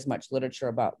don't have as much literature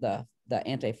about the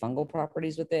antifungal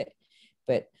properties with it,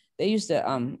 but they used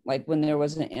to like when there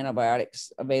wasn't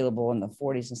antibiotics available in the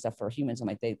 40s and stuff for humans, I'm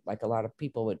like, a lot of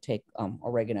people would take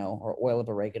oregano or oil of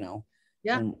oregano.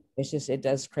 Yeah. And it's just, it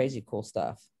does crazy cool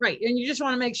stuff. Right. And you just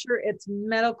want to make sure it's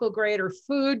medical grade or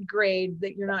food grade,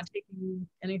 that you're not taking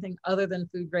anything other tthan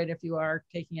food grade if you are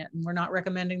taking it. And we're not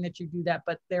recommending that you do that,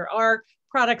 but there are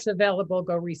products available.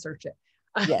 Go research it.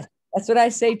 Yes, that's what I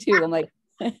say too. I'm like,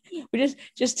 we're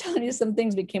just telling you some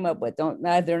things we came up with.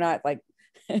 They're not like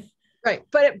right.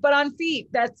 But on feet,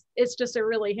 it's just a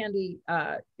really handy,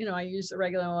 you know, I use the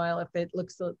regular oil if it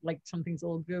looks like something's a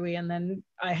little gooey. And then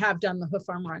I have done the Hoof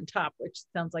Armor on top, which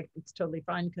sounds like it's totally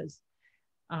fine because,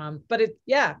 but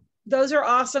yeah, those are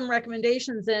awesome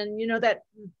recommendations. And you know that,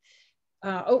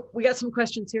 oh, we got some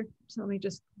questions here. So let me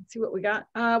just see what we got.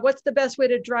 What's the best way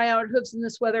to dry out hooves in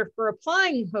this weather for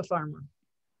applying Hoof Armor?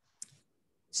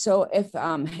 So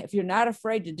if you're not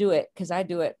afraid to do it, because I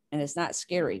do it and it's not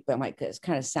scary, but it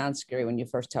kind of sounds scary when you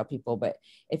first tell people, but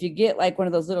if you get like one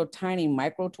of those little tiny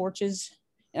micro torches,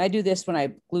 and I do this when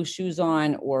I glue shoes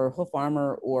on or Hoof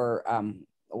Armor or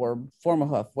Forma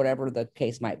Hoof, whatever the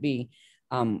case might be,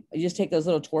 you just take those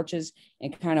little torches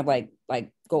and kind of like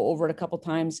go over it a couple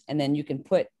times, and then you can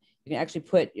actually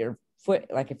put your foot,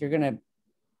 like if you're gonna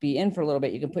be in for a little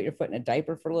bit, you can put your foot in a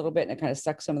diaper for a little bit and it kind of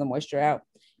sucks some of the moisture out.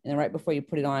 And then right before you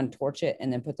put it on, torch it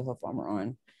and then put the Hoof Armor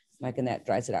on. And that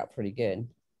dries it out pretty good.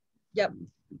 Yep.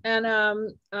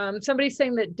 And somebody's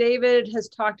saying that David has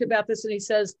talked about this and he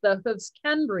says the hooves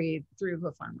can breathe through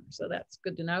Hoof Armor. So that's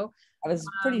good to know. I was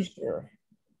pretty sure.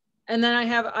 And then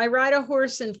I ride a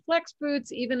horse in flex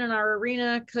boots, even in our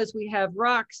arena, because we have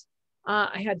rocks.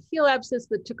 I had heel abscess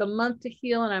that took a month to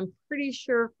heal. And I'm pretty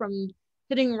sure from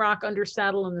hitting rock under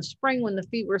saddle in the spring when the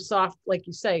feet were soft, like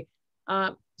you say.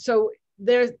 So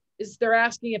they're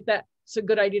asking if that's a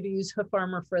good idea to use Hoof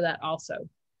Armor for that also.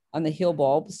 On the heel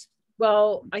bulbs?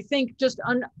 Well, I think just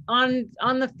on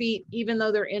the feet, even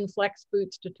though they're in flex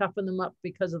boots, to toughen them up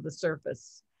because of the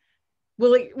surface.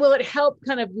 Will it help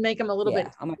kind of make them a little bit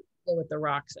with the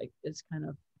rocks? It's kind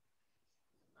of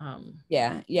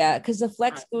yeah, because the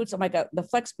flex boots, the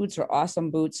flex boots are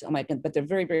awesome boots. But they're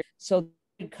very, very so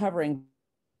covering.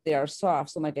 They are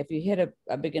soft. So I'm like, if you hit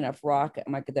a big enough rock,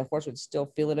 the horse would still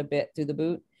feel it a bit through the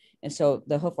boot. And so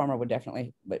the Hoof Armor would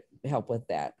definitely help with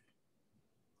that.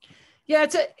 Yeah,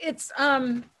 it's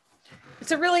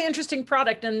a really interesting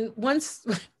product. And once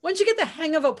you get the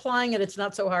hang of applying it, it's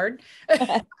not so hard.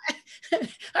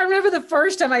 I remember the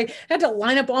first time I had to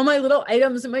line up all my little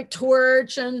items and my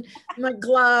torch and my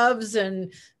gloves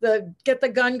and get the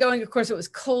gun going. Of course, it was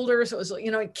colder. So it was,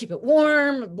 you know, keep it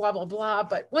warm, blah, blah, blah.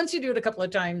 But once you do it a couple of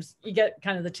times, you get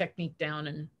kind of the technique down.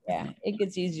 And yeah, it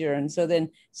gets easier. And so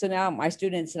now my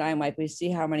students and I, we see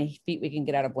how many feet we can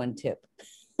get out of one tip.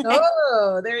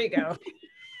 Oh, there you go.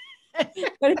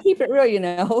 Gotta keep it real, you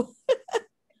know.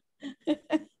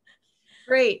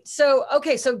 Great. So,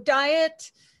 okay. So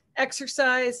diet,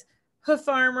 exercise, Hoof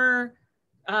Armor.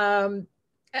 And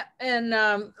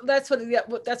that's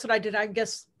what I did. I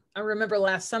guess I remember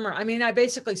last summer. I mean, I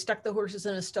basically stuck the horses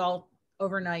in a stall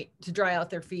overnight to dry out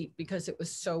their feet because it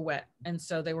was so wet. And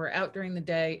so they were out during the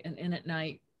day and in at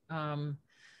night,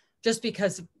 just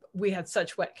because we had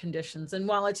such wet conditions. And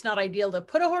while it's not ideal to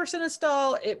put a horse in a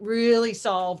stall, it really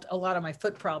solved a lot of my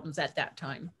foot problems at that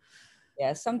time.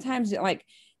 Yeah, sometimes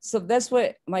so that's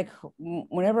what,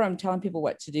 whenever I'm telling people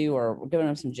what to do or giving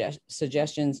them some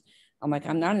suggestions, I'm like,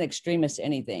 I'm not an extremist to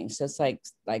anything. So it's like,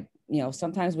 you know,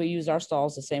 sometimes we use our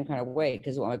stalls the same kind of way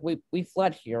because we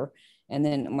flood here. And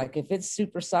then I'm like, if it's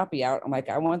super soppy out, I'm like,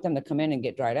 I want them to come in and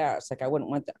get dried out. It's like, I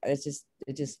wouldn't want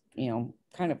it just, you know,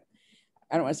 kind of,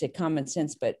 I don't want to say common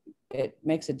sense, but it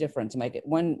makes a difference. Like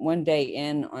one day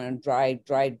in on dry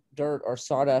dirt or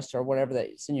sawdust or whatever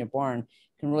that's in your barn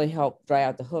can really help dry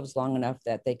out the hooves long enough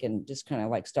that they can just kind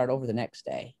of start over the next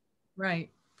day. Right.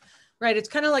 It's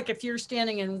kind of like if you're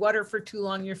standing in water for too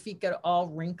long, your feet get all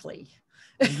wrinkly.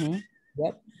 Mm-hmm.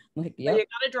 Yep. But you got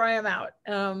to dry them out.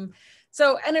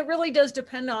 So, and it really does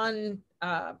depend on,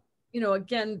 you know,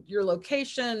 again, your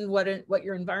location, what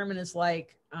your environment is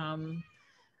like.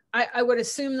 I would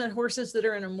assume that horses that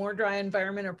are in a more dry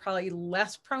environment are probably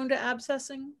less prone to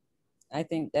abscessing. I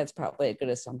think that's probably a good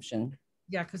assumption.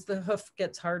 Yeah, because the hoof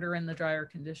gets harder in the drier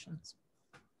conditions.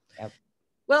 Yep.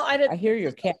 Well, I hear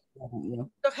your cat yelling at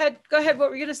you. Go ahead. Go ahead. What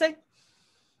were you going to say?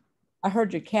 I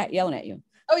heard your cat yelling at you.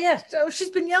 Oh, yeah. So she's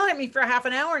been yelling at me for half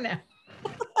an hour now.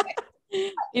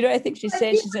 You know, I think she's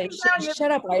saying, she's like,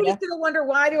 shut up, Ida. Nobody's going to wonder,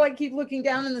 why do I keep looking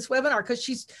down in this webinar? Because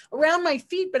she's around my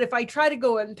feet, but if I try to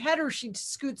go and pet her, she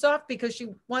scoots off because she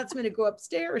wants me to go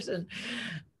upstairs. And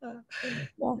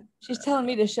well, she's telling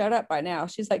me to shut up by now.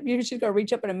 She's like, she's going to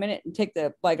reach up in a minute and take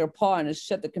the, like, her paw and just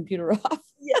shut the computer off.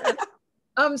 Yeah.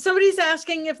 Somebody's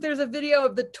asking if there's a video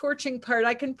of the torching part.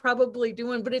 I can probably do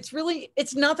one, but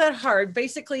it's not that hard.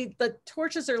 Basically, the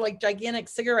torches are like gigantic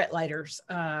cigarette lighters.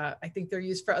 I think they're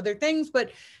used for other things,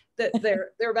 but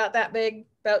they're about that big,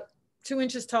 about 2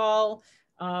 inches tall.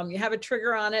 You have a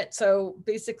trigger on it. So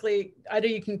basically, Ida,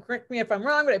 you can correct me if I'm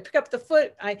wrong, but I pick up the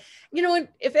foot. You know,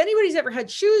 if anybody's ever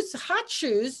had shoes, hot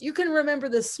shoes, you can remember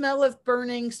the smell of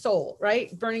burning sole,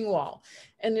 right? Burning wall.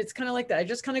 And it's kind of like that. I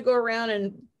just kind of go around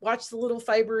and watch the little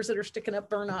fibers that are sticking up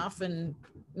burn off and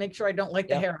make sure I don't light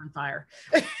the hair on fire.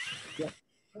 Yeah,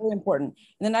 really important.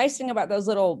 And the nice thing about those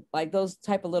little, like those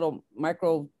type of little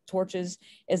micro torches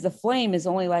is the flame is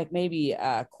only like maybe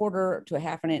a quarter to a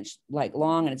half an inch like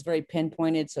long, and it's very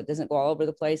pinpointed so it doesn't go all over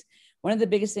the place. One of the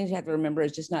biggest things you have to remember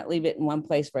is just not leave it in one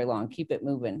place very long. Keep it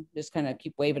moving. Just kind of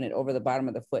keep waving it over the bottom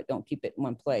of the foot. Don't keep it in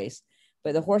one place.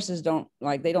 But the horses don't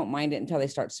mind it until they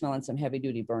start smelling some heavy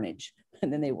duty burnage,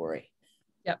 and then they worry.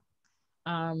 Yep.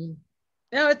 No,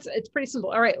 it's pretty simple.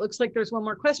 All right. Looks like there's one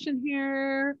more question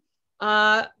here.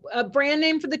 A brand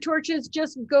name for the torches,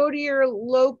 just go to your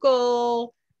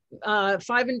local milk,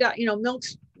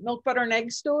 butter and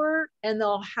egg store, and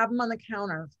they'll have them on the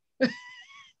counter.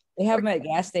 They have them at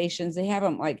gas stations. They have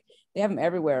them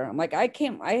everywhere. I'm like, I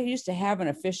used to have an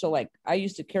official, I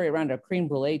used to carry around a creme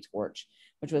brulee torch,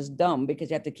 which was dumb because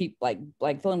you have to keep like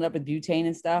filling it up with butane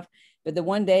and stuff. But the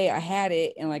one day I had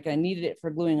it and I needed it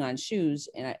for gluing on shoes,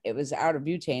 and it was out of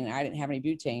butane and I didn't have any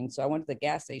butane. So I went to the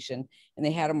gas station and they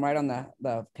had them right on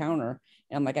the counter.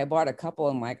 And I'm like, I bought a couple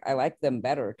and I like them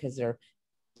better because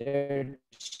they're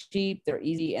cheap, they're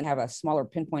easy, and have a smaller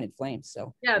pinpointed flame.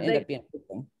 So yeah, they end up being a good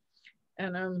thing.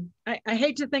 And I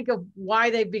hate to think of why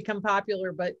they've become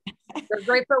popular, but they're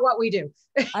great for what we do.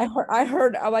 I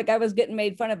heard I was getting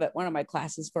made fun of at one of my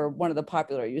classes for one of the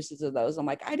popular uses of those. I'm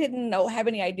like, I didn't have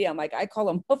any idea. I'm like, I call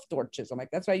them hoof torches. I'm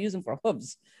like, that's why I use them for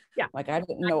hooves. Yeah. Like, I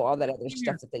didn't know all that other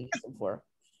stuff that they use them for.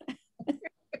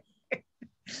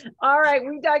 All right,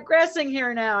 we're digressing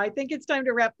here now. I think it's time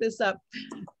to wrap this up.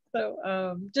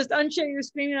 So just unshare your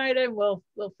screen, Ida, and we'll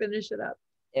finish it up.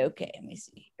 Okay, let me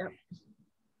see. Yep.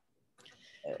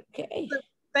 Okay. So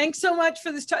thanks so much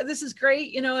for this. This is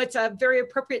great. You know, it's a very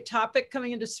appropriate topic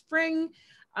coming into spring.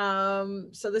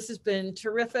 So this has been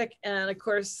terrific. And of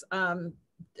course,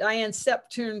 Diane Sepp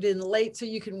tuned in late, so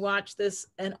you can watch this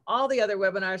and all the other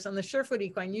webinars on the Surefoot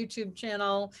Equine YouTube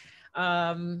channel.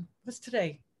 What's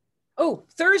today? Oh,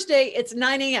 Thursday, it's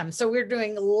 9 a.m. So we're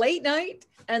doing late night,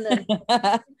 and then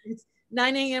it's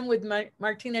 9 a.m. with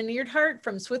Martina Neidhart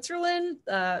from Switzerland.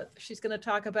 She's going to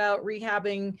talk about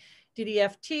rehabbing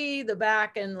DDFT, the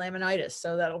back, and laminitis.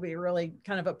 So that'll be a really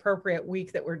kind of appropriate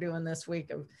week that we're doing this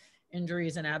week of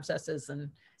injuries and abscesses and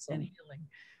healing.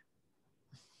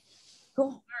 Cool.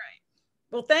 All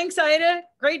right. Well, thanks, Ida.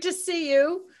 Great to see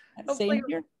you. Same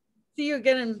here. See you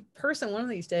again in person one of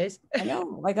these days. I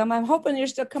know. I'm hoping you're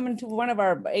still coming to one of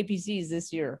our APCs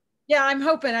this year. Yeah, I'm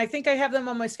hoping. I think I have them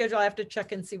on my schedule. I have to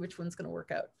check and see which one's going to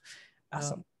work out.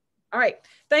 Awesome. All right.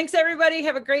 Thanks, everybody.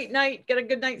 Have a great night. Get a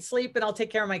good night's sleep, and I'll take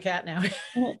care of my cat now.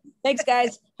 Thanks,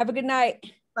 guys. Have a good night.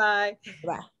 Bye.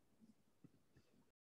 Bye.